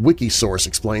 as Wikisource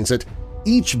explains it,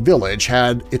 each village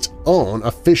had its own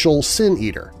official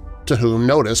sin-eater, to whom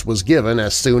notice was given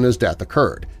as soon as death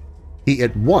occurred. He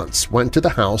at once went to the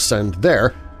house and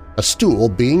there, a stool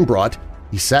being brought,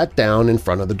 he sat down in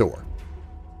front of the door.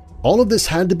 All of this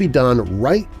had to be done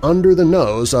right under the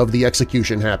nose of the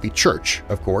execution-happy church,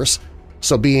 of course,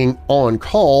 so being on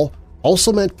call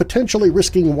also meant potentially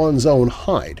risking one's own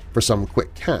hide for some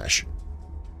quick cash.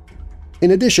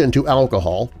 In addition to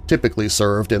alcohol, typically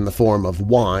served in the form of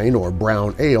wine or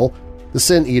brown ale, the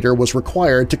sin-eater was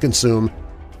required to consume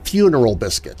funeral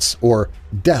biscuits or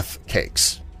death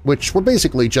cakes, which were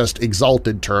basically just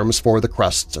exalted terms for the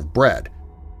crusts of bread.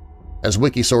 As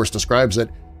Wikisource describes it,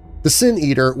 the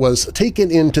sin-eater was taken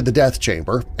into the death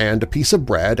chamber and a piece of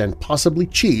bread and possibly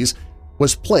cheese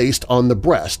was placed on the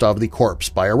breast of the corpse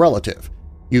by a relative,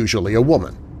 usually a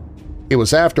woman. It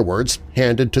was afterwards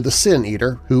handed to the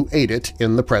sin-eater who ate it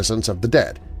in the presence of the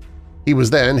dead. He was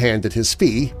then handed his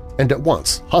fee and at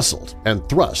once hustled and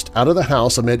thrust out of the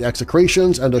house amid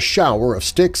execrations and a shower of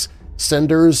sticks,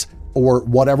 cinders, or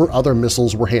whatever other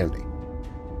missiles were handy.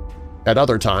 At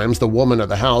other times, the woman of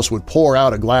the house would pour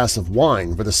out a glass of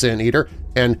wine for the sin-eater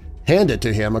and hand it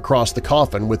to him across the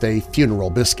coffin with a funeral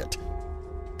biscuit.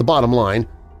 The bottom line,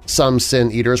 some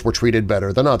sin-eaters were treated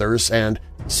better than others, and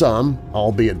some,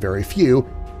 albeit very few,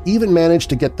 even managed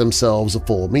to get themselves a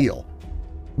full meal.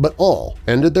 But all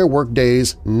ended their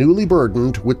workdays newly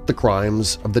burdened with the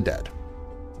crimes of the dead.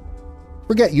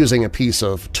 Forget using a piece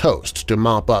of toast to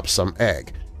mop up some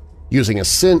egg. Using a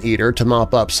sin-eater to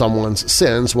mop up someone's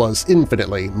sins was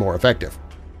infinitely more effective.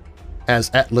 As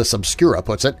Atlas Obscura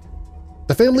puts it,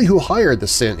 the family who hired the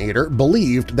sin-eater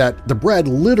believed that the bread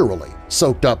literally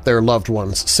soaked up their loved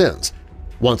one's sins.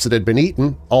 Once it had been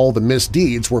eaten, all the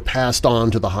misdeeds were passed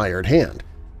on to the hired hand.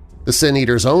 The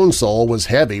sin-eater's own soul was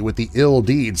heavy with the ill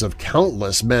deeds of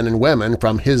countless men and women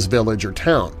from his village or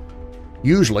town.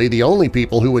 Usually the only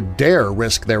people who would dare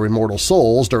risk their immortal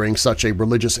souls during such a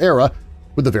religious era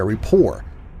were the very poor.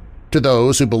 To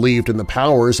those who believed in the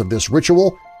powers of this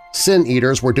ritual,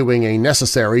 sin-eaters were doing a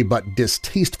necessary but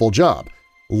distasteful job,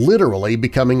 literally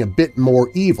becoming a bit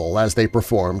more evil as they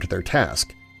performed their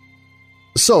task.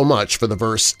 So much for the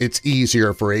verse, "It's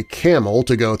easier for a camel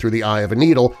to go through the eye of a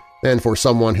needle than for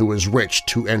someone who is rich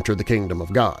to enter the kingdom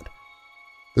of God."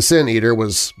 The sin-eater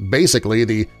was basically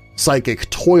the psychic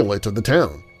toilet of the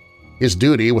town. His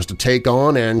duty was to take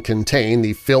on and contain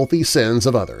the filthy sins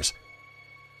of others.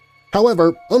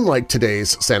 However, unlike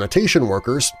today's sanitation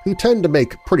workers, who tend to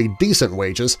make pretty decent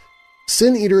wages,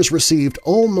 sin-eaters received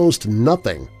almost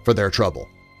nothing for their trouble.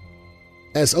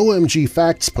 As OMG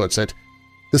Facts puts it,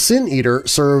 the sin-eater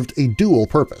served a dual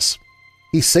purpose.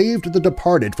 He saved the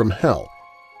departed from hell,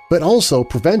 but also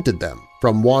prevented them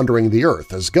from wandering the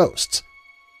earth as ghosts.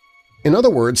 In other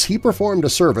words, he performed a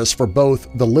service for both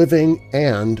the living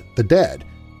and the dead,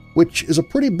 which is a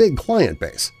pretty big client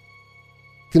base.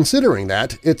 Considering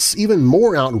that, it's even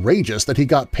more outrageous that he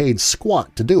got paid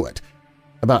squat to do it,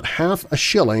 about half a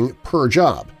shilling per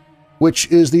job, which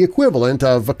is the equivalent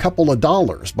of a couple of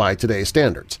dollars by today's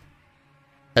standards.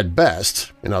 At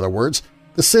best, in other words,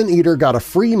 the Sin Eater got a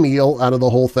free meal out of the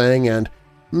whole thing and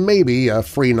maybe a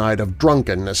free night of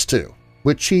drunkenness too,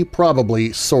 which he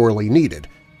probably sorely needed,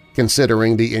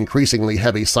 considering the increasingly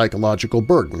heavy psychological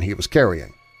burden he was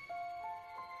carrying.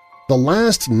 The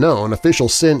last known official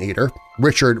Sin Eater,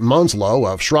 Richard Munslow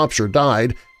of Shropshire,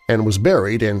 died and was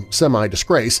buried in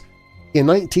semi-disgrace in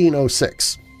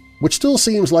 1906, which still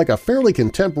seems like a fairly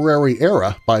contemporary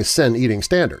era by sin-eating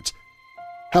standards.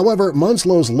 However,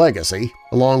 Munslow's legacy,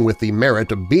 along with the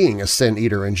merit of being a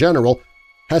sin-eater in general,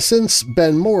 has since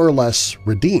been more or less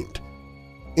redeemed.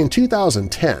 In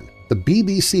 2010, the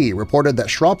BBC reported that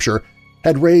Shropshire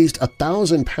had raised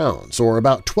 £1,000 or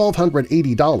about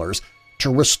 $1,280 to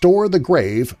restore the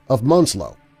grave of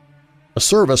Munslow. A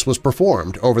service was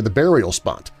performed over the burial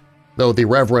spot, though the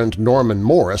Reverend Norman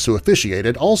Morris who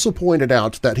officiated also pointed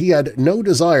out that he had no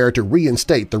desire to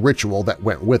reinstate the ritual that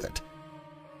went with it.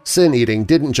 Sin-eating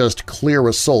didn't just clear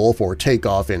a soul for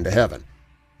takeoff into heaven.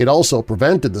 It also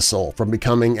prevented the soul from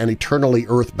becoming an eternally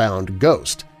earthbound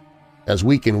ghost. As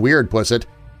Weak and Weird puts it,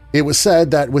 it was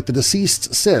said that with the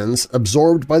deceased's sins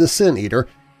absorbed by the Sin-eater,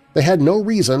 they had no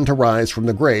reason to rise from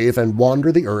the grave and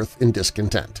wander the earth in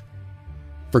discontent.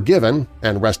 Forgiven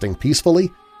and resting peacefully,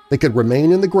 they could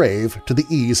remain in the grave to the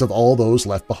ease of all those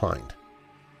left behind.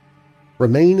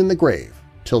 Remain in the grave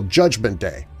till Judgment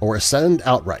Day or ascend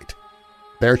outright.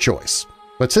 Their choice.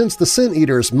 But since the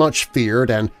Sin-eater's much-feared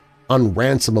and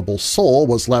unransomable soul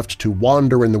was left to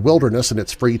wander in the wilderness in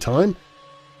its free time,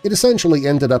 it essentially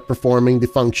ended up performing the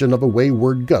function of a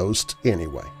wayward ghost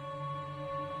anyway.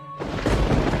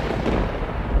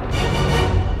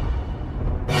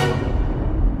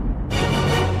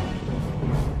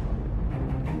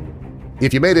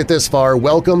 If you made it this far,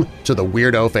 welcome to the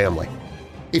Weirdo family.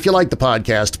 If you like the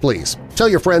podcast, please tell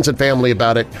your friends and family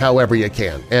about it however you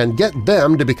can and get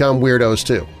them to become weirdos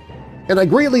too. And I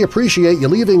greatly appreciate you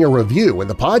leaving a review in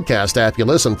the podcast app you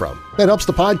listen from. That helps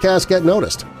the podcast get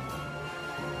noticed.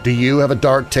 Do you have a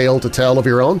dark tale to tell of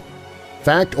your own?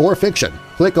 Fact or fiction,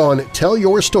 click on Tell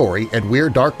Your Story at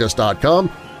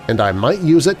WeirdDarkness.com and I might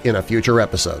use it in a future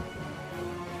episode.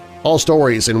 All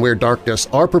stories in Weird Darkness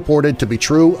are purported to be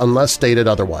true unless stated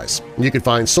otherwise. You can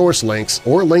find source links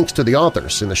or links to the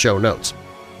authors in the show notes.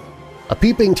 A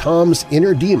Peeping Tom's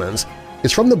Inner Demons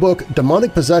is from the book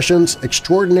Demonic Possessions –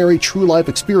 Extraordinary True Life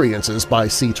Experiences by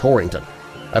C. Torrington.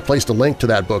 I placed a link to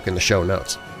that book in the show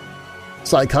notes.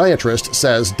 Psychiatrist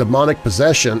says Demonic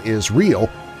Possession is Real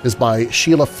is by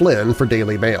Sheila Flynn for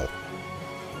Daily Mail.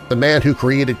 The Man Who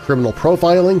Created Criminal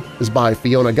Profiling is by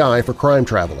Fiona Guy for Crime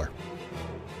Traveler.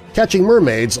 Catching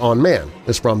Mermaids on Man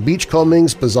is from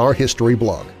Beachcombing's Bizarre History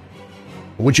blog.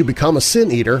 Would You Become a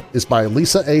Sin Eater is by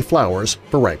Lisa A. Flowers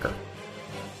for Ranker.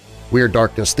 Weird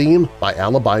Darkness theme by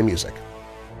Alibi Music.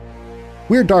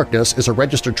 Weird Darkness is a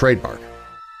registered trademark.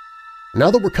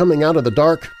 Now that we're coming out of the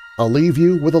dark, I'll leave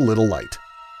you with a little light.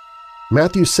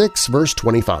 Matthew 6, verse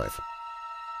 25.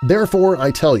 Therefore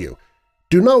I tell you,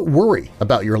 do not worry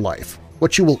about your life,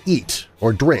 what you will eat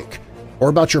or drink, or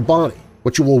about your body,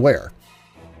 what you will wear.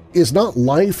 Is not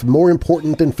life more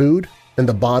important than food, and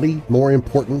the body more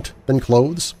important than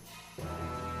clothes?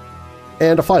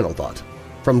 And a final thought,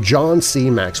 from John C.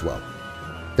 Maxwell.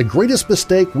 The greatest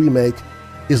mistake we make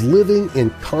is living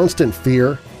in constant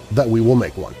fear that we will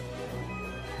make one.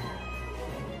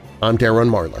 I'm Darren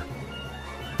Marlar.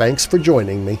 Thanks for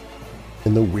joining me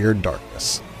in the Weird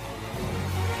Darkness.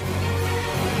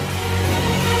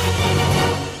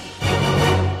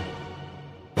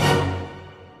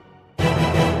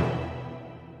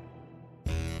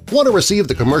 Want to receive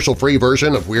the commercial-free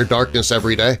version of Weird Darkness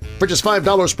every day? For just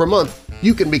 $5 per month,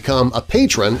 you can become a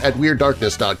patron at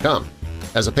WeirdDarkness.com.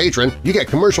 As a patron, you get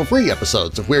commercial-free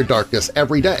episodes of Weird Darkness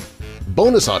every day,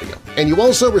 bonus audio, and you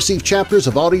also receive chapters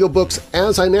of audiobooks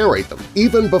as I narrate them,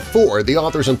 even before the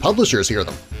authors and publishers hear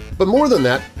them. But more than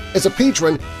that, as a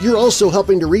patron, you're also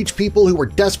helping to reach people who are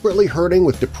desperately hurting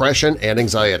with depression and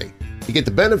anxiety. You get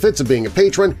the benefits of being a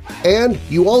patron, and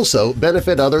you also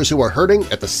benefit others who are hurting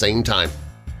at the same time.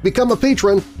 Become a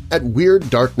patron at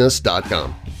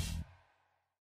WeirdDarkness.com.